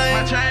by the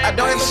chain. I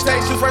don't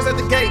hesitate, shoot first at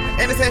the gate,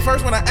 and it's head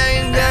first when I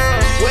aim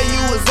down. Where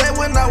you was at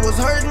when I was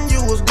hurting,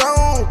 you was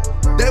gone.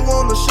 They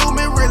wanna shoot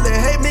me, really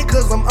hate me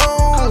cause I'm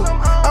on.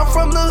 I'm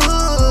from the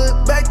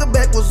hood, back to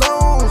back was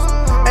on.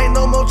 Ain't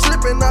no more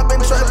tripping, I've been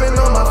trapping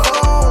on my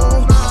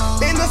phone.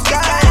 In the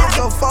sky, I'm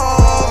so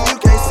far, you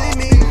can't see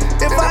me.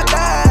 If I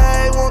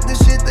die, want this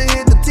shit to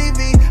hit the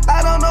TV.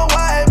 I don't know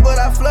why, but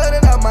I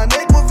flooded out my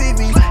neck with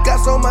VV.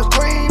 Got so much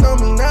green on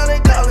me, now they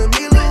calling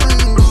me Louis.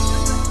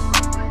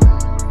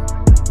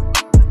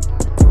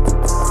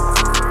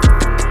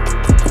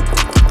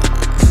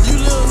 You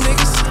little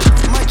niggas,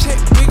 my check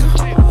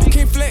bigger.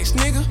 Can't flex,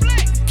 nigga.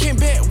 Can't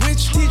bet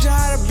with you. Teach you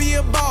how to be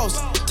a boss.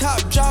 Top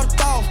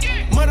dropped off.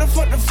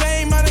 Motherfuck the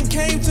fame, I done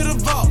came to the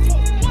vault.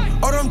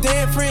 Oh, them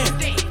dead friend.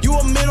 You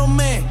a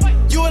middleman.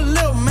 You a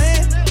little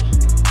man.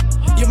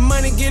 Your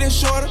money getting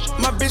shorter,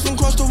 my bitch from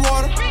cross the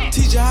water.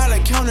 Teach you how to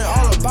count it,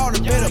 all about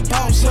it, better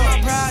boss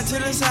up. Pride to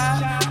the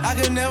side, I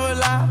could never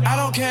lie. I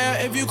don't care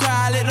if you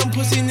cry, let them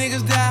pussy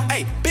niggas die.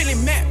 Hey, Billy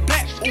Matt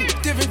Black, ooh,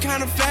 different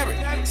kind of fabric.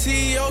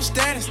 CEO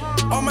status,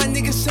 all my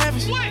niggas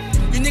savage.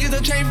 You niggas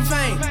don't change for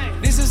fame.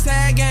 This is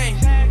sad game,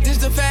 this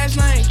the fast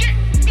lane.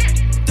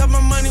 Dump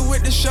my money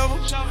with the shovel,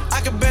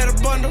 I could bet a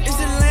bundle. It's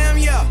the lamb,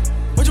 yeah.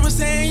 What you was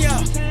saying, yeah?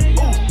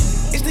 Ooh,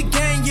 it's the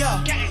gang,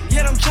 yeah.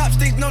 Yeah, them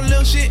chopsticks, no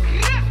little shit.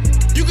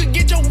 You could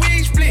get your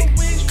wig split.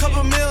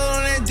 Couple mil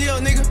on that deal,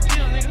 nigga.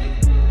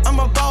 I'm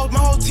a boss, my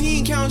whole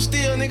team count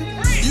still, nigga.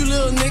 You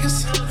little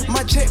niggas,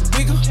 my check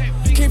bigger.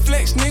 Can't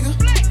flex, nigga.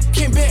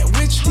 Can't bet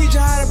with you. Teach you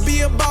how to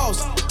be a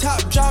boss.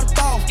 Top dropped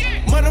off.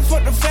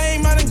 Motherfuck the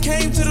fame, I done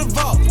came to the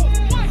vault.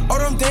 Oh,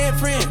 them dead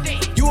friend.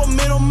 You a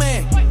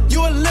middleman.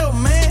 You a little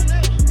man.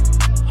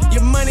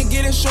 Your money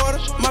getting shorter,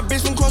 my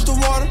bitch from cross the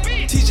water.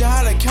 Teach you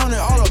how to count it,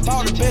 all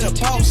about it, better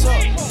boss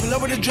up. Pull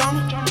up with the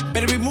drama,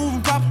 better be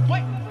moving proper.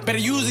 Better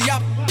use the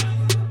yop.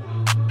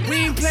 We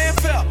ain't playing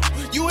fair.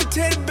 You a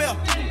teddy bear.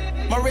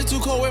 My wrist too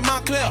cold with my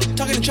clear.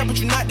 Talking to trap, but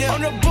you not there.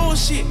 On the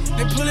bullshit,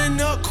 they pulling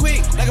up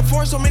quick, like a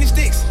forest so many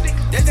sticks.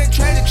 That's that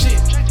tragic shit.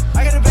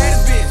 I got the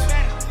baddest bitch.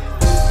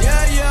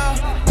 Yeah.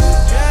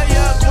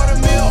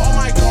 $250,000, oh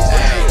my god.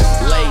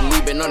 Hey,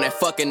 lately been on that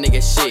fucking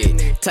nigga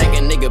shit. Take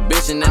a nigga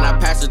bitch and then I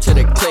pass her to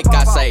the click.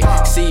 I say,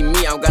 see me,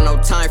 I don't got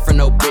no time for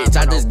no bitch.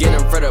 I just get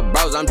him for the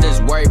bros, I'm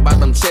just worried about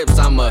them chips.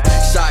 I'm a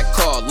shot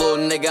call, little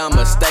nigga,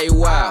 I'ma stay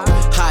wild.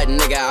 Hot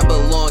nigga, I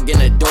belong in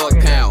a dog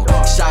pound.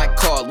 Shot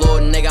call, little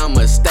nigga,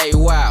 I'ma stay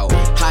wild.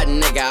 Hot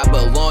nigga, I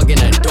belong in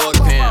a dog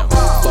pound.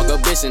 Fuck a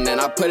bitch and then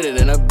I put it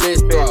in a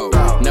bitch bro.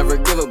 Never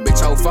give a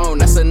bitch your phone,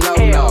 that's a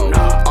no-no.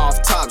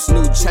 Off tops,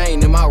 new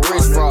chain in my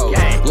wrist froze.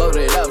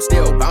 Loaded up,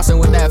 still bouncing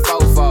with that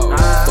fofo.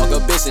 Fuck a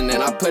bitch and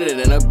then I put it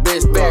in a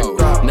bitch bro.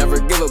 Never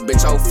give a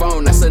bitch your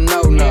phone, that's a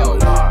no-no.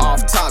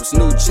 Off tops,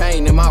 new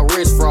chain in my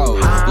wrist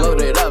froze.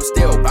 Loaded up,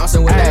 still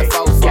bouncing with that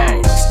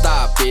fofo.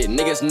 Stop it,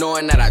 nigga. niggas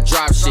knowing that I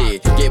drop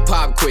shit. Get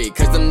pop quick,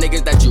 cause them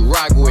niggas that you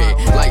rock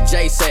with. Like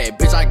Jay said,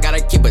 bitch, I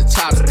gotta keep a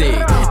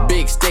chopstick.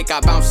 Big stick, I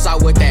bounce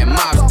out with that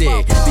mop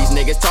stick. These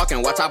niggas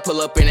talking, watch I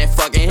pull up in that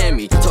fucking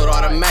Hemi. Total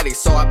automatic,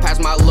 so I pass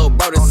my little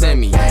bro to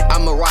send me.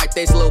 I'ma ride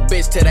this little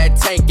bitch till that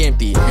tank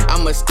empty.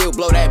 I'ma still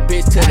blow that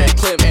bitch till that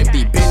clip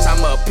empty. Bitch,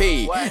 I'm a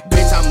P,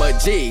 bitch, I'm a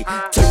G.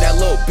 Took that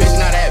little bitch,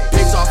 now that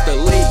bitch off the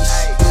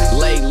leash.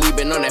 Lay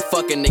leaving on that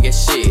fucking nigga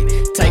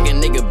shit. Take a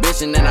nigga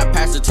bitch and then I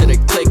pass her to the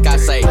click. I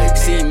say,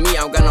 see me,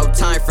 I don't got no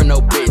time for no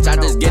bitch. I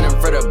just get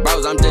them for the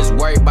bros, I'm just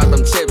worried about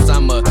them chips.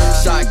 I'm a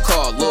shot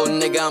call, little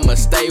nigga, I'ma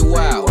stay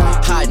wild.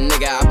 Hot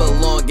nigga, I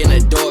belong in a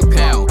dog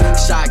pound.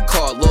 Shot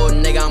call, little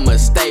nigga, I'ma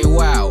stay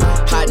wild.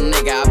 Hot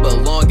nigga, I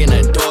belong in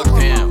a dog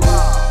pound.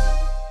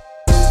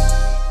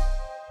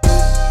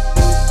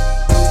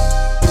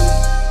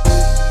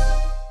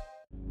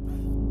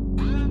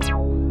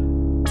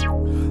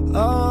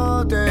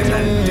 All day.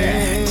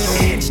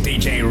 It's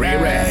DJ Ray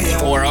Ray,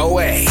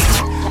 408.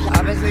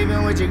 I've been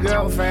sleeping with your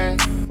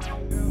girlfriend.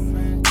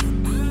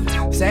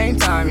 Same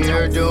time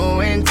you're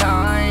doing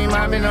time,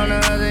 I've been on the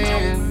other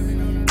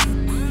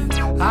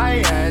end.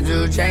 I had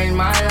to change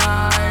my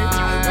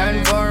life,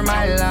 run for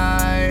my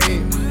life,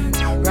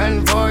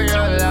 run for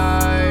your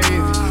life,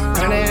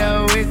 run it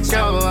up with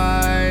your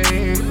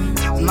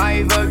wife.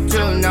 My fuck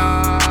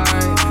tonight,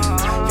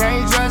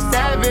 can't trust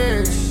that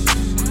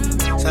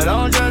bitch, so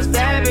don't trust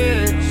that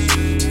bitch.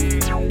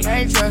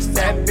 Can't trust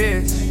that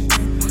bitch,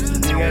 so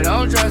nigga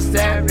don't trust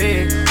that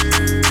bitch.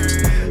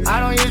 I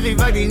don't usually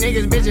fuck these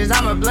niggas, bitches,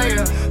 I'm a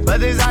player. But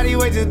this Audi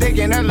way too thick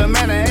and hella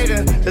man a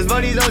hater. Just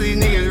for these O's, these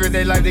niggas risk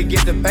they like to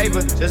get the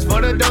paper. Just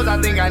for the dose,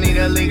 I think I need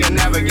a link, a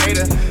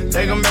navigator.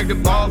 Take them back to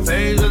ball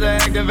phase with the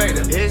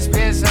activator. It's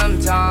been some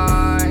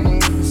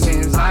time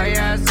since I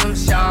had some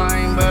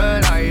shine,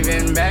 but I've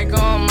been back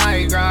on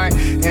my grind,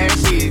 and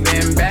she's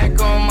been back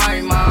on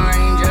my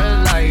mind,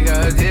 just like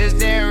a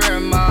distant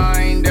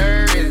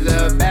reminder. Is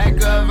the back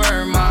of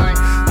her mind.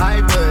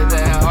 I put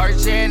that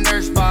arch in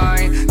her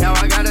spine. Now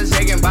I got a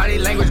shaking body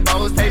language,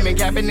 bold statement,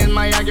 capping in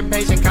my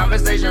occupation,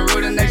 conversation,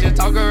 rudenation,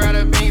 talk her out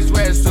of pink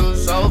sweatsuit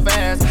so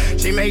fast.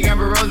 She make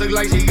Amber Rose look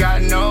like she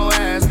got no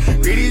ass.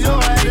 Greedy, so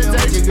I had to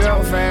take your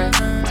girlfriend.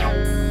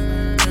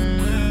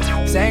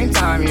 Same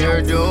time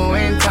you're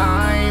doing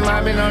time,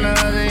 I've been on the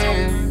other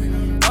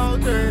end.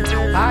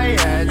 I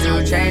had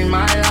to change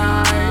my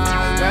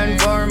life, run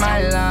for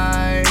my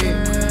life,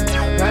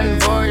 run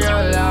for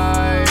your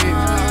life,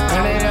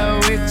 run it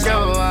up with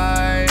your wife.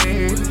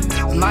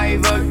 My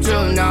fuck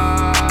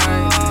tonight.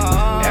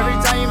 Every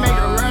time you make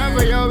a run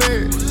for your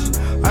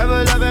bitch, I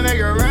pull up and make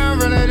a run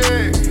from the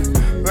dick.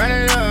 Run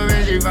it up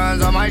and she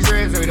finds all my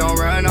trips. We don't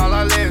run all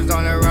our lives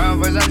on the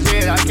run for some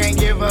shit. I can't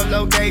give up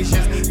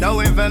locations, no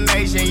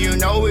information. You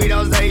know we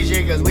don't say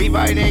shit, cause we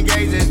fighting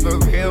cases for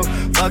real.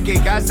 Fuck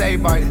it, got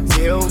saved by the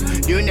deal.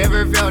 You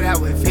never felt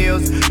how it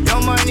feels.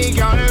 Your money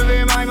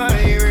counterfeit, my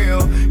money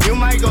real. You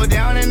might go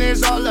down and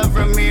it's all up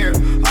from here.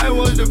 I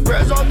was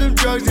depressed off them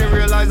drugs and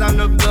realized I'm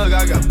the plug.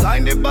 I got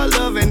blinded by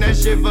love and that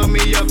shit fucked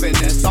me up, and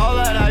that's all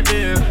that I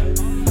fear.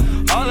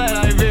 All that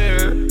I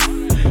fear.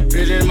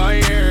 Bitch in my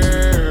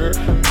ear.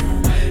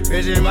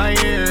 Bitch in my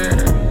ear.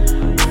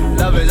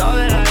 Love is all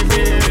that I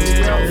fear.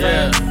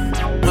 Yeah.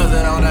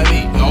 Nothing on that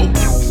beat. Nope.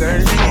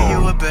 Thinking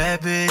you a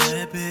bad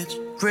bitch.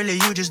 Really,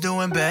 you just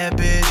doing bad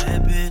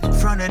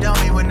bitch. Fronted on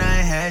me when I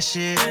ain't had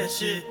shit.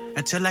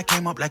 Until I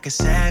came up like a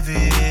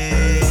savage.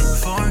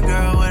 Foreign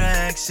girl with an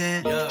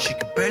accent. She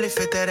could barely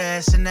fit that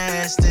ass in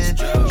Aston.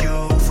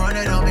 You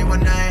fronted on me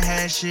when I ain't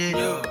had shit.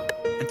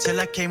 Until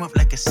I came up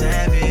like a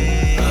savage.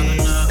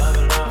 I've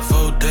been up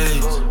 4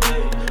 days.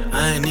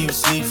 I ain't even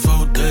sleep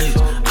 4 days.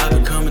 I've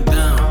been coming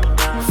down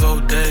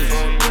 4 days.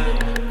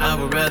 I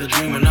would rather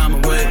dream when I'm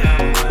away.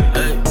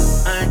 Hey,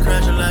 I ain't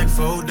crashing like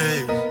 4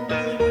 days.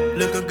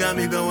 Liquor got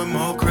me going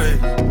more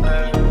crazy.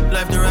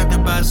 Life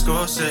directed by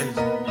Scorsese.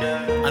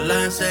 I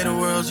lie and say the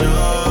world's yours.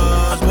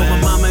 I put my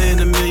mama in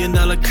 $1 million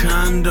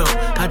condo.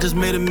 I just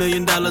made $1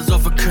 million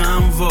off a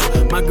convo.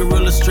 My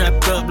gorilla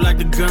strapped up like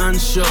the gun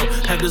show.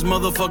 Had this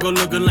motherfucker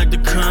looking like the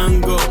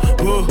Congo.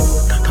 Whoa,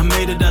 I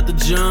made it out the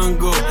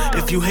jungle.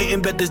 If you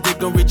hatin', bet this dick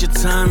gon' reach your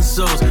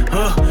tonsils.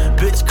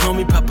 Bitch, call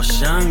me Papa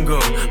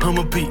Shango.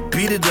 I'ma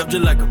beat it up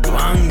just like a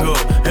bongo.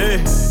 Hey,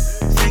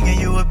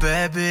 thinking you a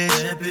bad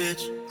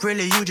bitch.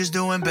 Really, you just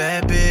doing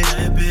bad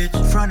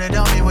bitch. Fronted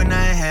on me when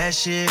I ain't had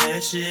shit.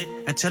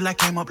 Until I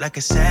came up like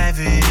a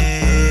savage.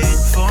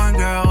 Foreign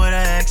girl with an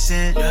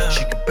accent.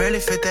 She could barely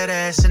fit that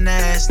ass in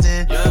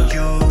Aston.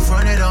 You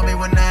fronted on me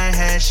when I ain't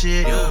had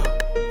shit.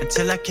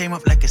 Until I came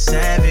up like a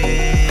savage.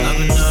 I've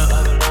been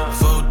up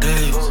 4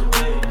 days.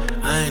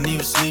 I ain't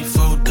even sleep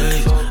 4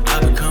 days.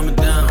 I've been coming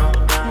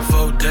down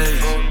 4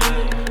 days.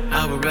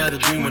 I would rather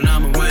dream when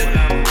I'm away.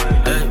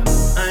 Hey,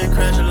 I ain't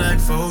crashing like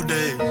 4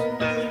 days.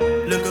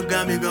 Liquor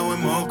got me going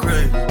more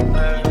crazy.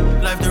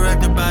 Life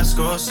directed by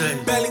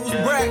Scorsese. Belly was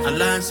brack. I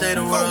lie and say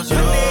the world's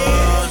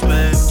yours,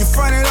 babe. You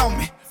fronted on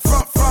me,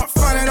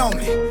 fronted on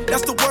me.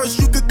 That's the worst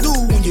you could do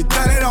when you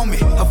done it on me.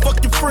 I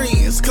fuck your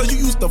friends, cause you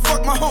used to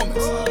fuck my my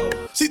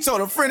homies. She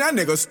told a friend that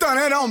nigga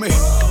stunning on me.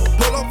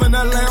 Pull up in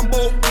that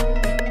Lambo,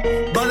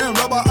 burning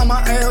rubber on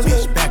my ass.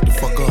 Bitch, back the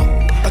fuck up.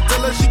 I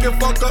tell her she can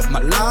fuck up my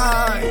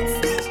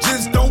life.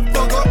 Just don't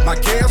fuck up my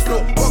cash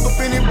flow. Walk up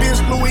in it, bitch,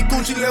 Louis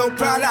Gucci, Lil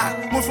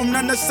Prada. Went from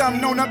none to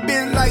something on, I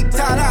been like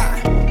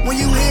Tada. When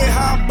you hear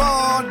hot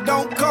ball,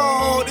 don't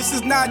call. This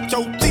is not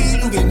your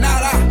team, you get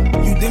nada.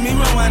 You did me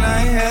wrong when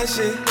I ain't had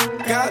shit.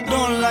 God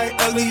don't like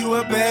ugly, you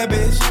a bad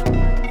bitch.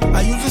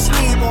 I used to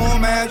sleep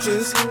on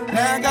mattress.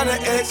 Now I got an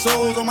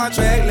XOs on my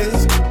track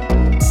list.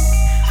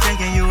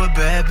 Thinking you a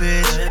bad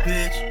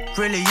bitch.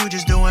 Really, you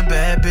just doing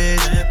bad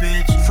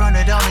bitch.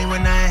 Fronted on me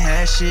when I ain't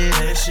had shit.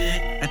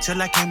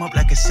 Until I came up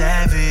like a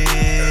savage.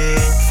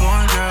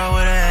 Foreign girl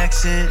with an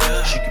accent.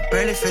 She could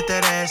barely fit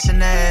that ass in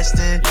the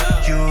Aston.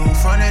 You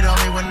fronted on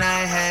me when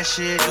I ain't had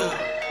shit.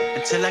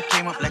 Until I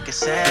came up like a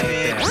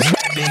savage.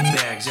 Big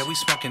bags, yeah, we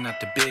smoking out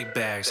the big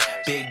bags.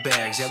 Big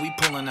bags, yeah, we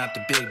pulling out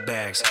the big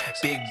bags.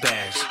 Big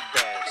bags.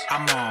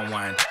 I'm on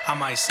one, I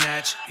might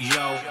snatch,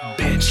 yo,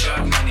 bitch.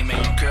 Drug money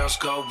make the girls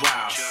go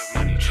wild.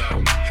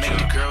 Make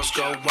the girls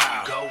go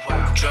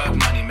wild. Drug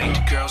money make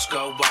the girls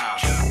go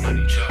wild.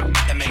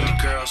 And make the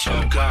girls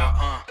go,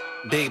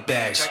 Big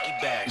bags,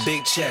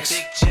 big checks.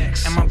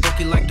 And my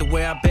bookie like the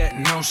way I bet,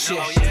 no shit.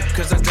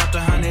 Cause I dropped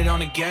 100 on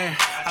the game.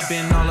 I've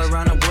been all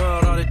around the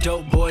world, all the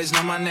dope boys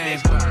know my name.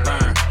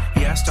 Burn.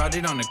 Yeah, I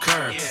started on the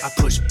curb. I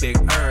push big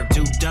herb,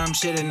 do dumb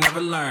shit and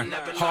never learn.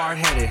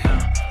 Hard-headed,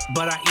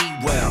 but I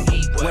eat well.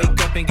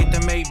 Wake up and get the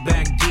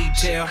Maybach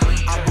detail.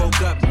 I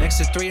woke up next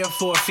to 3 or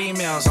 4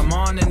 females. I'm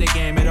on in the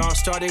game, it all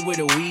started with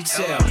a weed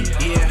sale.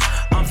 Yeah,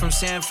 I'm from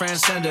San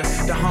Francisco,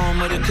 the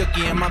home of the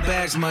cookie, and my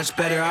bag's much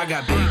better. I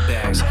got big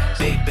bags,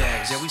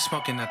 yeah, we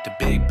smoking out the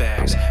big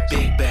bags.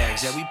 Big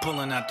bags, yeah, we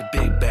pulling out the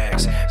big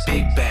bags.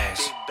 Big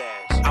bags.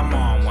 I'm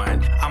on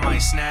one, I might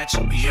snatch,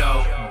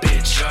 yo,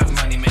 bitch. Drug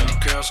money make the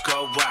girls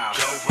go wild.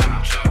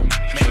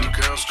 Make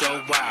the girls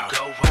go wild.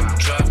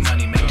 Drug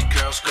money make the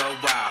girls go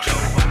wild.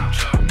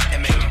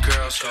 And make the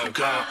girls go.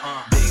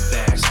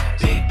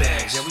 Big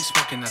bags, yeah, we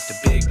smoking out the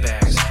big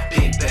bags.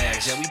 Big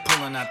bags, yeah, we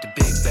pulling out the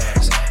big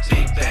bags.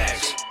 Big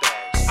bags,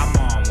 I'm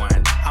on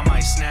one, I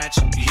might snatch,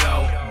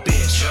 yo,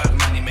 bitch. Drug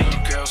money make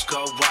the girls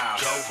go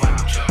wild.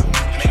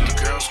 Make the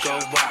girls go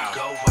wild.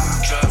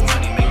 Drug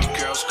money make the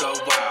girls go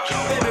wild.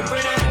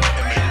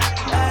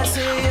 I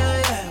see,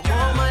 yeah,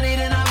 more money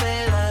than I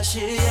made last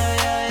year,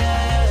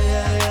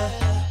 yeah.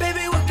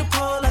 Baby, work the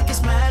pole like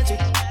it's magic,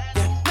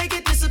 yeah. Make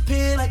it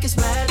disappear like it's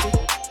magic.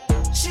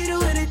 She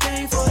do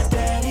anything for a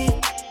daddy.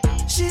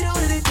 She do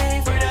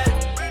anything for that.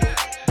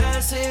 I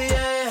see,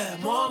 yeah,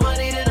 more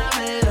money than I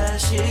made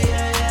last year,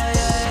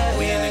 yeah.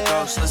 We in the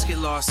ghost, let's get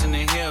lost in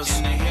the hills.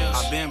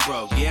 I've been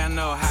broke, yeah, I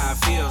know how it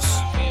feels.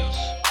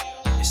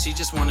 She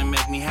just wanna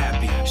make me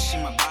happy.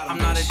 I'm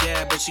not a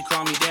dad, but she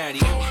call me daddy.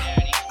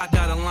 I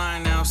got a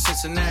line now,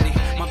 Cincinnati.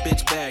 My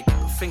bitch bag, keep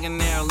her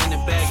fingernail in the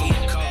baggie.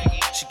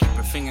 She keep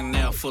her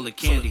fingernail full of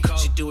candy.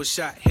 She do a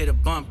shot, hit a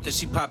bump, then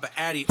she pop a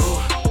addy.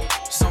 Ooh,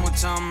 someone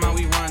tell me how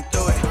we run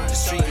through it. The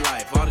street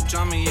life, all the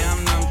drama, yeah,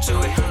 I'm numb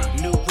to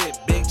it. New whip,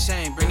 big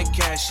chain, bring the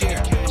cash here.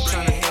 I'm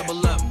tryna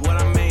double up what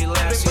I made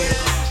last year.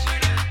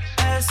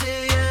 I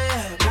see,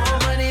 yeah, more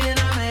money than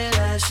I made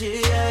last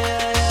year,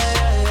 yeah.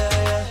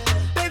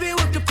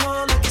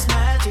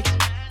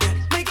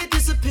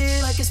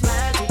 Like it's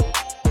magic.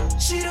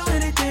 She do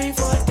anything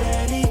for a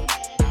daddy.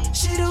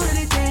 She do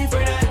anything for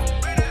that.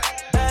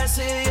 I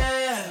say,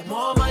 yeah,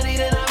 more money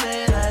than I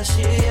made last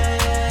year,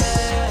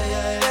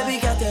 yeah. Baby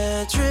got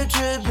that drip,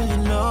 and you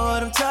know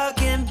what I'm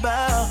talking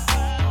about.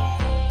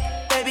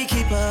 Baby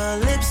keep her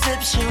lips,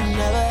 she'll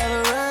never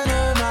ever run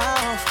her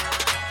mouth.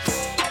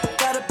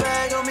 Got a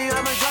bag on me,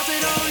 I'ma drop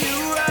it on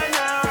you right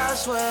now, I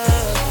swear.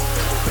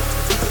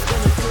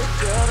 Been a good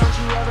girl, don't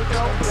you ever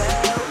go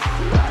back.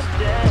 I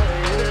dare.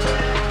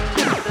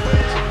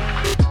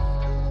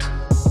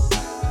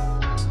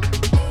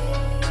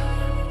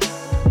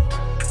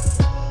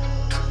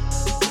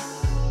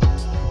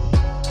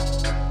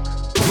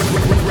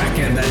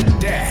 The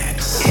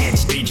dance.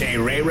 It's DJ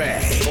Ray Ray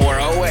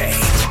 408.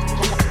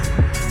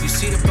 You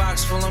see the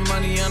box full of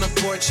money on the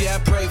porch, yeah, I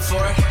prayed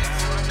for it.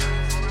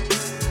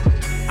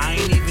 I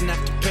ain't even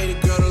have to pay the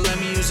girl to let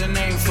me use her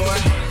name for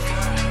it.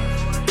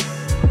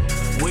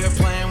 We're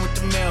playing with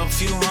the mail,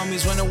 few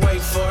homies went away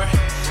for it.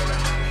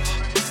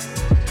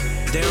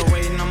 They were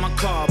waiting on my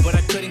call, but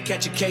I couldn't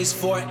catch a case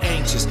for it.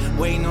 Anxious,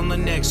 waiting on the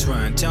next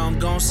run. Tell them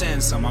gon'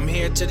 send some, I'm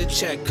here till the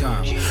check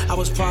come. I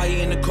was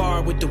probably in the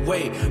car with the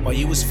weight, while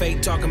you was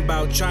fake talking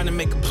about trying to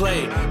make a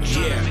play.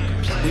 Yeah,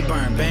 we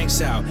burned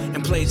banks out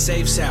and played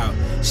safes out.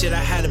 Shit, I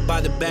had to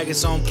buy the bag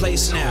its own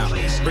place now.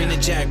 Bring the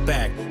jack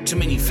back, too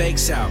many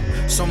fakes out.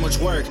 So much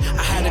work,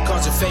 I had to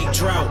cause a fake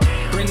drought.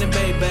 Bring the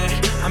bay back,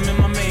 I'm in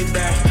my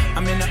Maybach.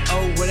 I'm in the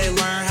O where they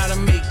learn how to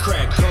make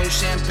crack. Cold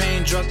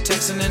champagne, drug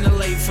texting in the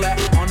lay flat.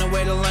 On the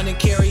way to London,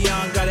 carry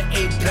on, got an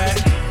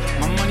 8-pack.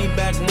 My money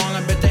back long,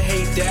 I bet they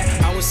hate that.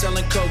 I was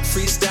selling coke,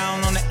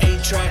 freestyling on the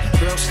 8-track.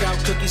 Girl Scout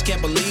cookies,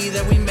 can't believe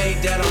that we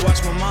made that. I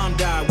watched my mom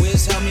die,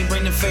 Wiz helped me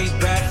bring the faith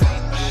back.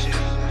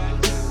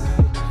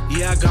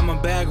 Yeah, I got my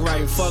bag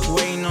right. Fuck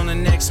waiting on the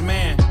next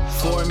man.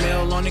 4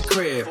 mil on the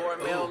crib.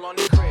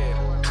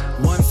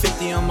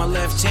 150 on my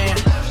left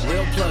hand.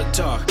 Real plug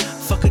talk.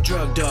 Fuck a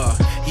drug dog.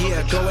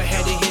 Yeah, go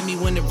ahead and hit me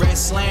when the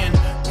rest land.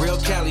 Real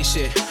Cali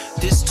shit.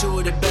 This two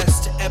of the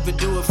best to ever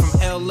do it from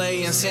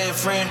LA and San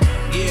Fran.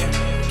 Yeah,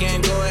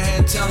 gang, go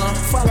ahead and tell them.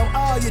 Follow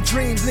all your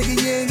dreams, nigga,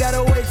 you ain't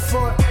gotta wait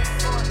for it.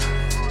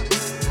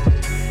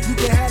 You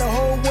can have the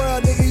whole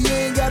world, nigga, you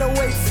ain't gotta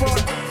wait for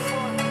it.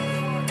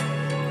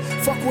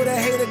 Fuck what a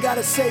hater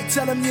gotta say,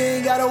 tell him you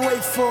ain't gotta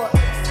wait for it.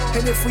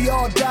 And if we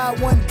all die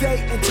one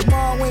day and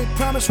tomorrow ain't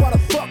promised, why the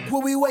fuck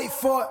will we wait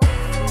for it?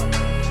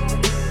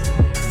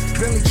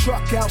 Bentley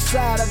truck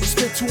outside, I just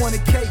spent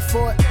 200K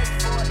for it.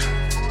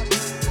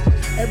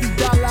 Every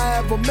dollar I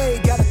ever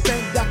made, gotta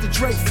thank Dr.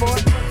 Dre for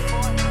it.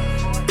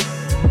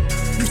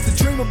 Used to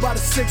dream about a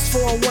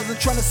 6'4",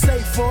 wasn't trying to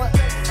save for it.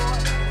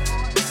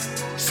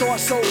 So I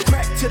sold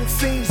crack to the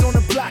fiends on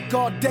the block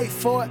all day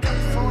for it.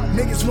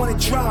 Niggas wanted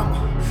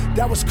drama,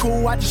 that was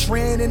cool, I just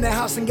ran in the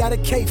house and got a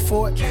cake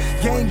for it.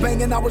 Gang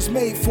banging, I was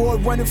made for it.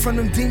 Running from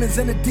them demons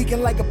and a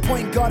deacon like a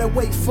point guard at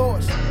Wake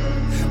Forest.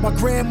 My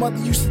grandmother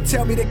used to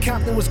tell me that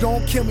Compton was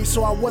gonna kill me,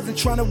 so I wasn't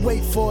trying to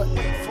wait for it.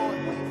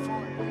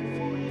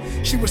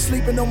 She was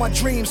sleeping on my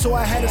dreams, so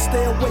I had to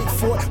stay awake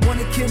for it.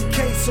 Wanted Kim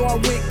K, so I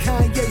went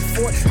Kanye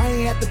for it. I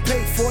ain't have to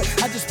pay for it.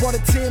 I just bought a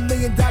 $10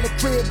 million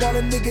crib. All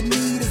a nigga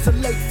need is a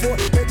lake for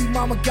it. Baby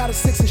mama got a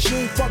 6 and she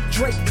ain't fuck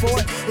Drake for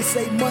it. They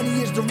say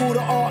money is the root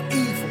of all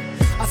evil.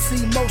 I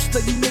see most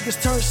of you niggas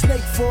turn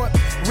snake for it.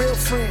 Real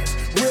friends,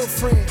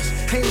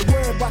 ain't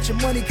worried about your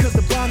money cause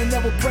the bond will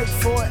never break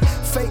for it.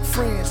 Fake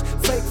friends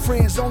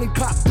only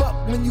pop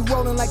up when you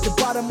rolling like the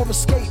bottom of a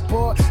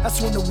skateboard.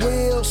 That's when the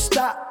wheels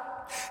stop.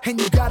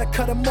 And you gotta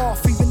cut them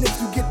off even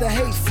if you get the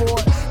hate for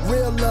it.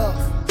 Real love,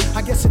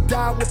 I guess it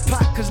died with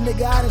Pac, cause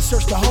nigga I done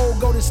searched the whole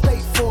Golden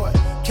State for it.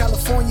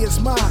 California is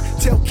mine,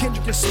 tell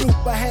Kendrick and Snoop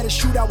I had a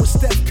shootout with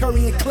Steph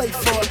Curry and Clay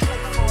for it.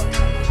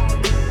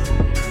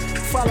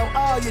 Follow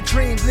all your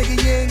dreams, nigga,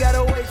 you ain't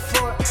gotta wait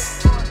for it.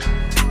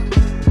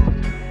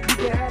 You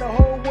can have the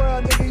whole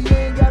world, nigga, you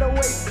ain't gotta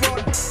wait for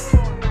it.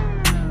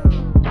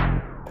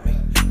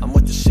 I'm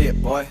with the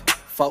shit, boy.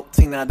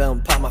 14, I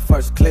done pop my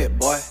first clip,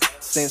 boy.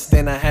 Since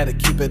then I had to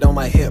keep it on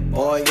my hip,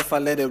 boy. If I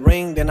let it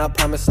ring, then I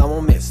promise I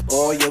won't miss,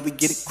 boy. Yeah, we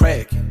get it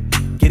crackin',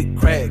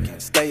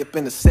 stay up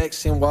in the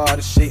section where all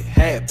the shit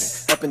happen.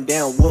 Up and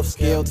down Wolf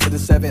Scale to the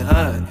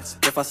 700s.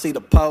 If I see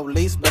the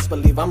police, best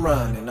believe I'm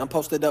running. I'm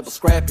posted up a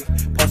Scrappy,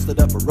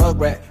 posted up a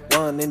Rugrat.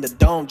 One in the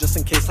dome just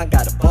in case I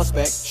got a bus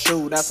back.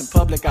 Shootouts in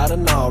public, I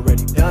done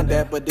already done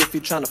that. But if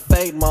you tryna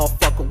fade,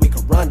 motherfucker, we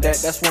can run that.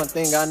 That's one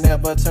thing I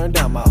never turned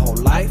down my whole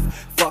life.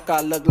 Fuck, I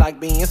look like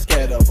being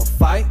scared of a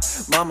fight.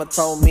 Mama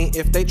told me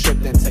if they trip,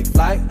 then take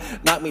flight.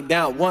 Knock me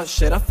down once,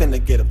 shit, I finna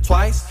get up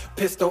twice.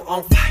 Pistol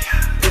on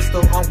fire,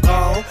 pistol on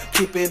call.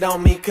 Keep it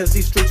on me cause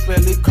these streets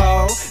really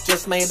cold.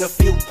 Just made a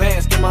few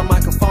bands, get my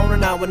microphone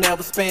and I would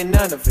never spend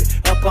none of it.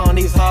 Up on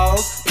these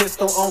halls,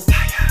 pistol on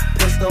fire,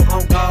 pistol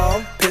on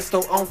call.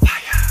 Pistol on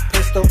fire,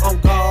 pistol on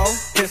call.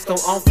 Pistol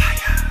on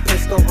fire,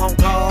 pistol on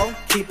call.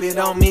 Keep it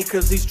on me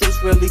cause these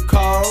streets really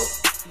cold.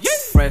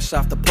 Fresh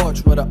off the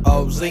porch with a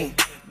OZ.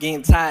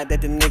 Getting tired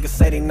that the niggas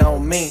say they know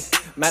me.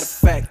 Matter of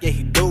fact, yeah,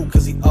 he do,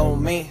 cause he owe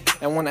me.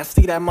 And when I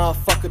see that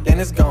motherfucker, then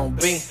it's gon'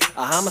 be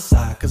a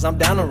homicide, cause I'm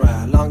down to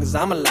ride. Long as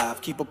I'm alive,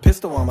 keep a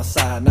pistol on my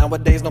side.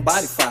 Nowadays,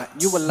 nobody fight.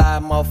 You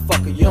alive,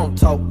 motherfucker, you don't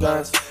tote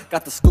guns.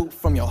 Got the scoop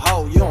from your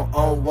hoe, you don't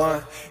own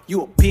one.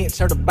 You a bitch,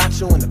 heard about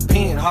you in the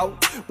pen, ho.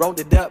 Rolled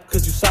it up,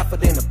 cause you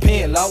suffered in the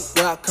pen, low.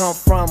 Where I come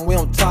from, we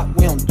don't talk,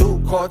 we don't do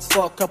courts.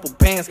 For a couple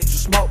bands, get you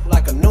smoked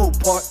like a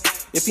Newport.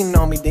 If you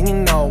know me, then you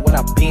know what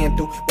I've been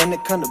through. When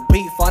it come to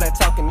beef, all that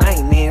talking I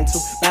ain't into.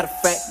 Matter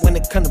of fact, when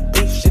it come to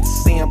beef, shit's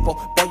simple.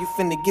 Boy, you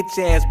finna get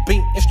your ass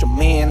beat,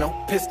 instrumental.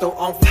 Pistol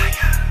on fire,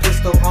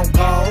 pistol on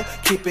call.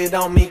 Keep it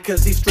on me,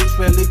 cause these streets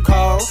really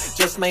cold.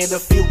 Just made a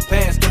few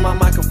bands, get my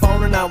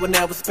microphone and I would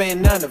never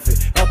spend none of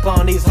it. Up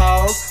on these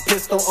halls,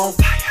 pistol on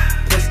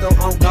fire, pistol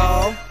on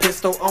call.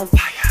 Pistol on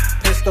fire,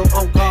 pistol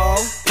on call.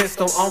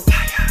 Pistol on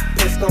fire,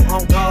 pistol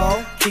on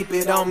call. Keep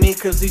it on me,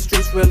 cause these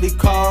streets really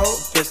cold.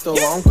 Pistol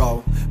on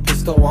go,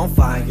 pistol on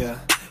fire.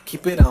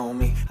 Keep it on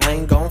me, I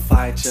ain't gon'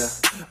 fight ya.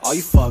 All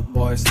you fuck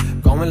boys,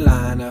 go and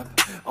line up.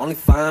 Only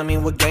find me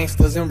with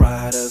gangsters and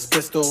riders.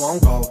 Pistol on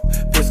go,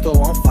 pistol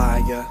on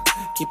fire.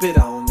 Keep it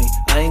on me,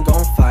 I ain't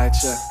gon' fight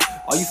ya.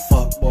 All you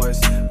fuck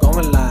boys, go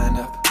and line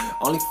up.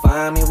 Only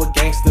find me with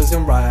gangsters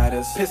and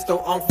riders. Pistol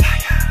on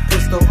fire,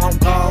 pistol on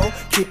call.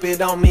 Keep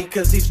it on me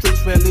cause these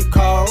streets really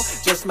cold.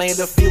 Just made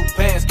a few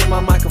bands, get my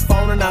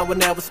microphone and I would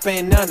never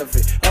spend none of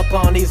it. Up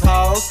on these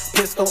halls,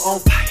 pistol on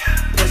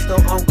fire, pistol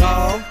on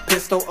call.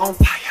 Pistol on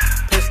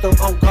fire, pistol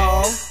on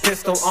call.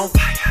 Pistol on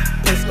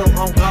fire, pistol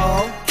on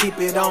call. Keep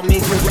it on me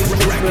cause these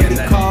streets really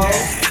cold.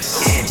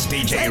 It's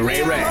DJ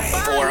Ray Ray,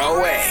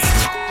 408.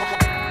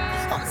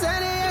 I'm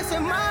Zeddy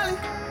and Molly.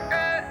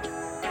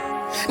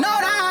 No,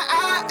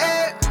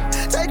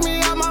 take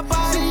me out my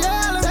body,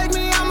 take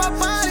me out my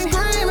body,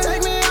 screaming,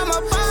 take me out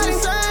my body,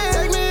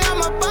 take me out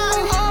my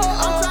body.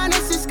 I'm trying to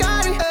see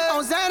Scotty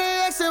on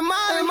Zeddy and Molly.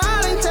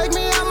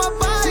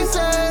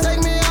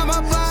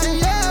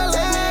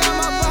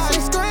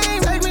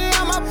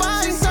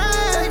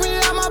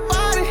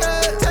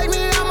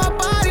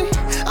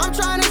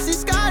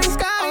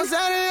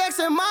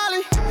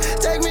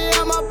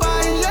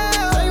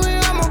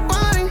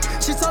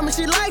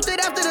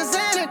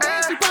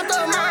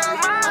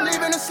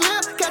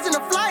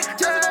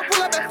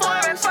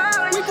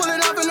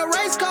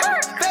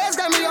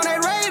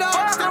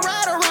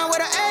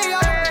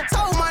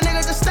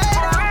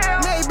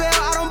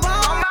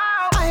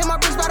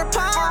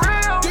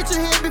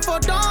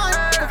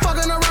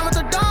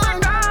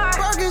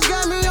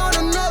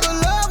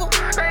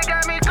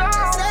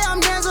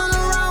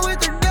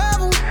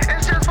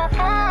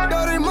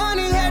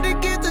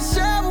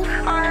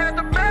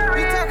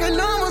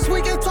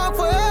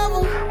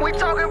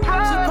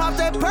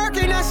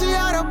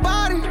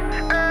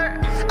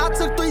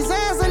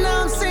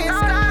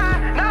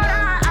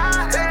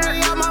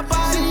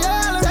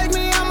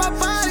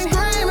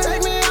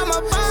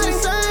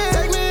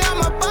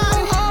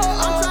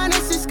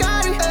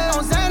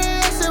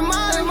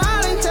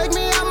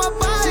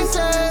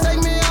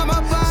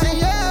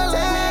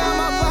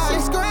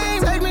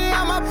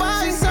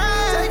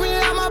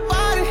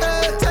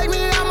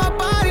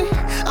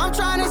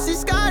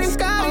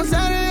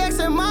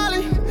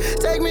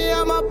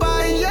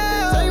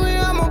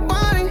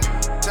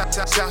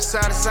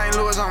 Southside of St.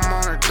 Louis, I'm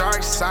on the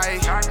dark side.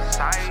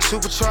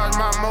 Supercharge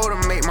my motor,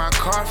 make my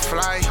car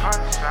fly.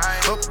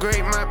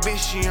 Upgrade my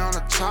bitch, she on the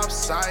top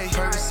side.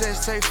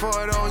 Percocets, take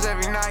 4 of those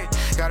every night.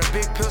 Got a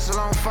big pistol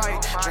on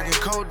fight. Drinking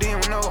codeine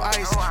with no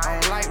ice. I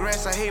don't like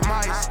rats, I hate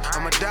mice.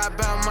 I'ma die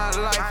about my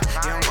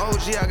life. Young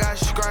OG, I got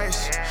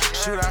stripes.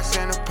 Shoot, I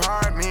send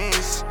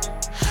apartments.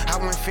 I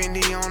went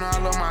Fendi on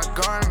all of my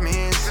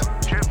garments.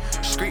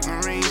 Street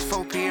Marines,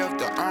 4P up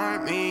the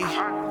army.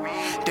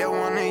 That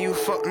one of you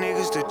fuck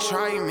niggas to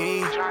try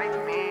me.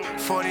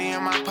 40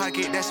 in my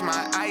pocket, that's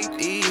my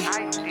ID.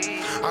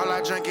 All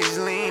I drink is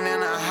lean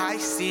and a high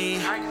C.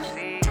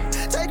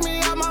 Take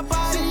me out my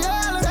body,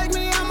 yeah. Take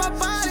me out my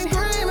body.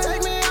 Screaming.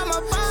 Take me out my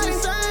body.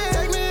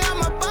 Take me out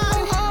my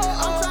body.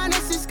 I'm trying to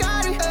see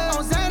Scotty.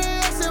 On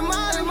Xanax and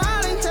Molly.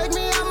 Take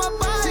me out my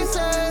body.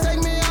 Take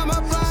me out my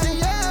body,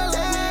 yeah.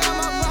 Take me out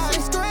my body.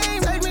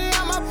 Scream. Take me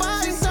out my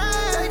body.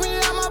 Take me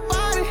out my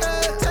body.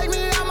 Take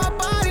me out my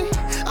body.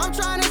 I'm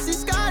trying to see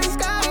Scotty.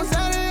 On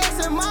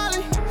Xanax and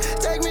Molly.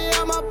 Take me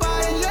out my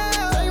body,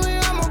 yeah. Take me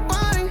out my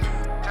body.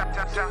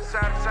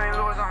 Southside of St.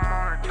 Louis, I'm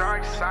on the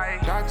dark side.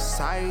 Dark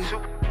side.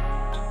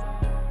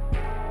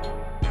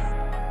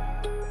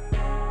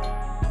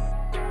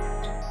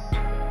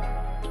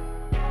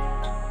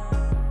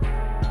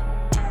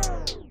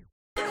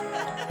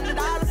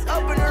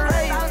 Up in the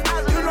race,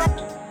 you know.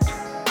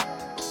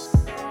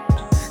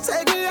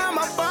 Take me out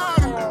my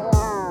body.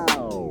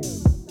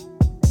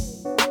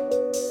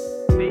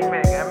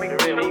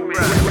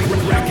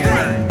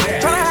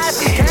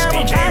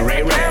 DJ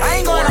Ray Ray. I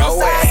ain't going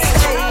outside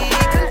today.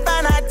 Couldn't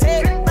find a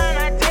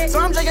tech, so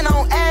I'm drinking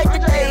on egg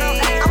today.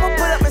 I'ma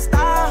put up in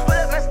style.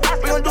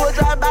 We gon' do a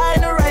drive-by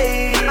in the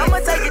rain. I'ma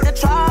take it to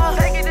trial.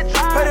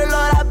 Pray the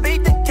Lord I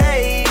beat the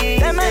case.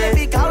 That man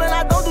be calling,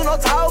 I don't do no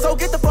talk. So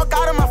get the fuck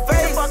out of my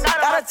face.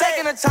 Gotta take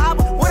in the top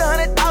with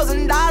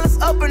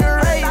 $100,000 up in the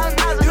race.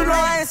 You know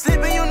I ain't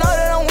sleeping, you know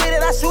that I'm with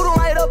it. I shoot him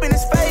right up in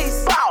his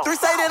face. 3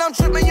 say that I'm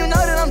tripping, you know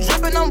that I'm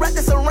dripping. I'm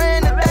reckless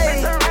around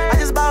today. I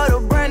just bought a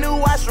brand new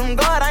watch from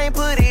God, I ain't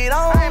put it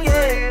on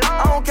yet.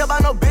 I don't care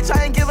about no bitch,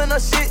 I ain't giving a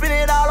shit. Spend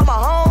it all on my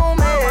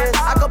homies.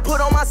 I could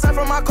put on my son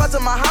from my car to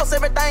my house,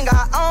 everything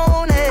I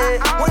own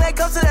it. When it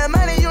comes to that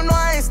money, you know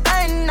I ain't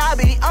stunting, I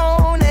be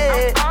on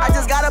it. I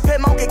just got a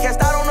pet monkey,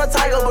 cast out on a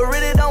tiger, but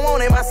really don't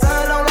want it. My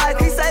son don't like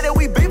it. He say that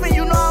we beefing,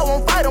 you know I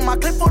won't fight him. My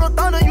clip full of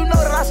thunder, you know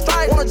that I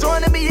strike. Wanna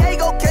join NBA,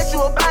 go catch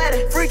you a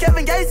body. Free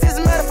Kevin Gates is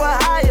murder for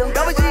hire.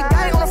 Double G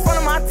gang on the front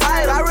of my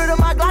title. Got rid of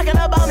my Glock and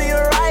I bought me a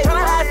ride.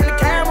 Tryna hide from the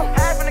camera.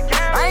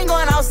 I ain't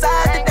going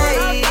outside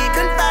today.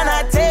 Couldn't find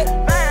a tech,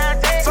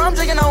 so I'm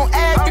drinking on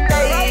egg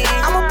today.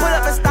 I'ma put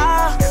up in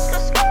style.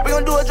 We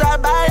gon' do a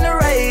drive-by in the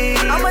rain.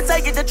 I'ma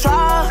take it to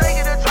trial.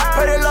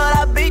 Pray the Lord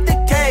I beat the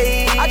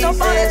case. I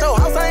jump out at your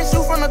house, I ain't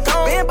shoot from the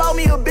cone. Ben bought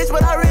me a bitch,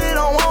 but I really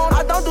don't want.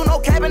 I don't do no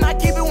capping, I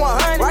keep it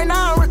 100. Right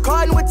now I'm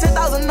recording with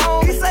 10,000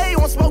 on. He say he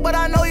won't smoke, but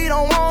I know he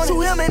don't want it.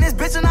 Shoot him and his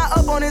bitch and I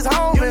up on his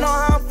home. You know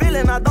how I'm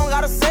feeling, I don't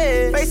gotta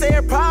say it. Face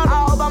air proud,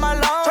 all by my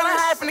lungs. Tryna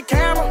hide from the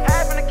camera.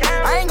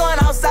 I ain't going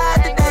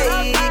outside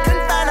today.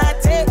 Couldn't find a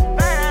tech,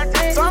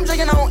 so I'm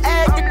drinking on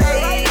egg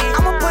today.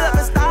 I'ma put up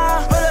in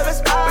style. We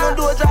gon'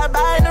 do a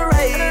drive-by in the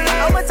rain.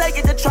 I'ma take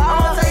it to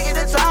trial.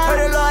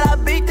 Pray the Lord I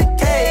beat the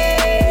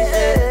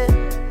case.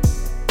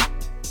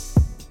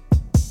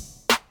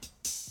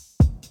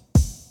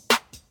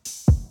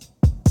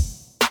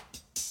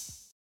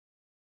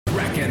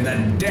 Rockin' the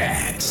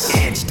dance.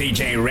 It's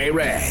DJ Ray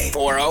Ray.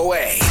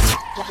 408.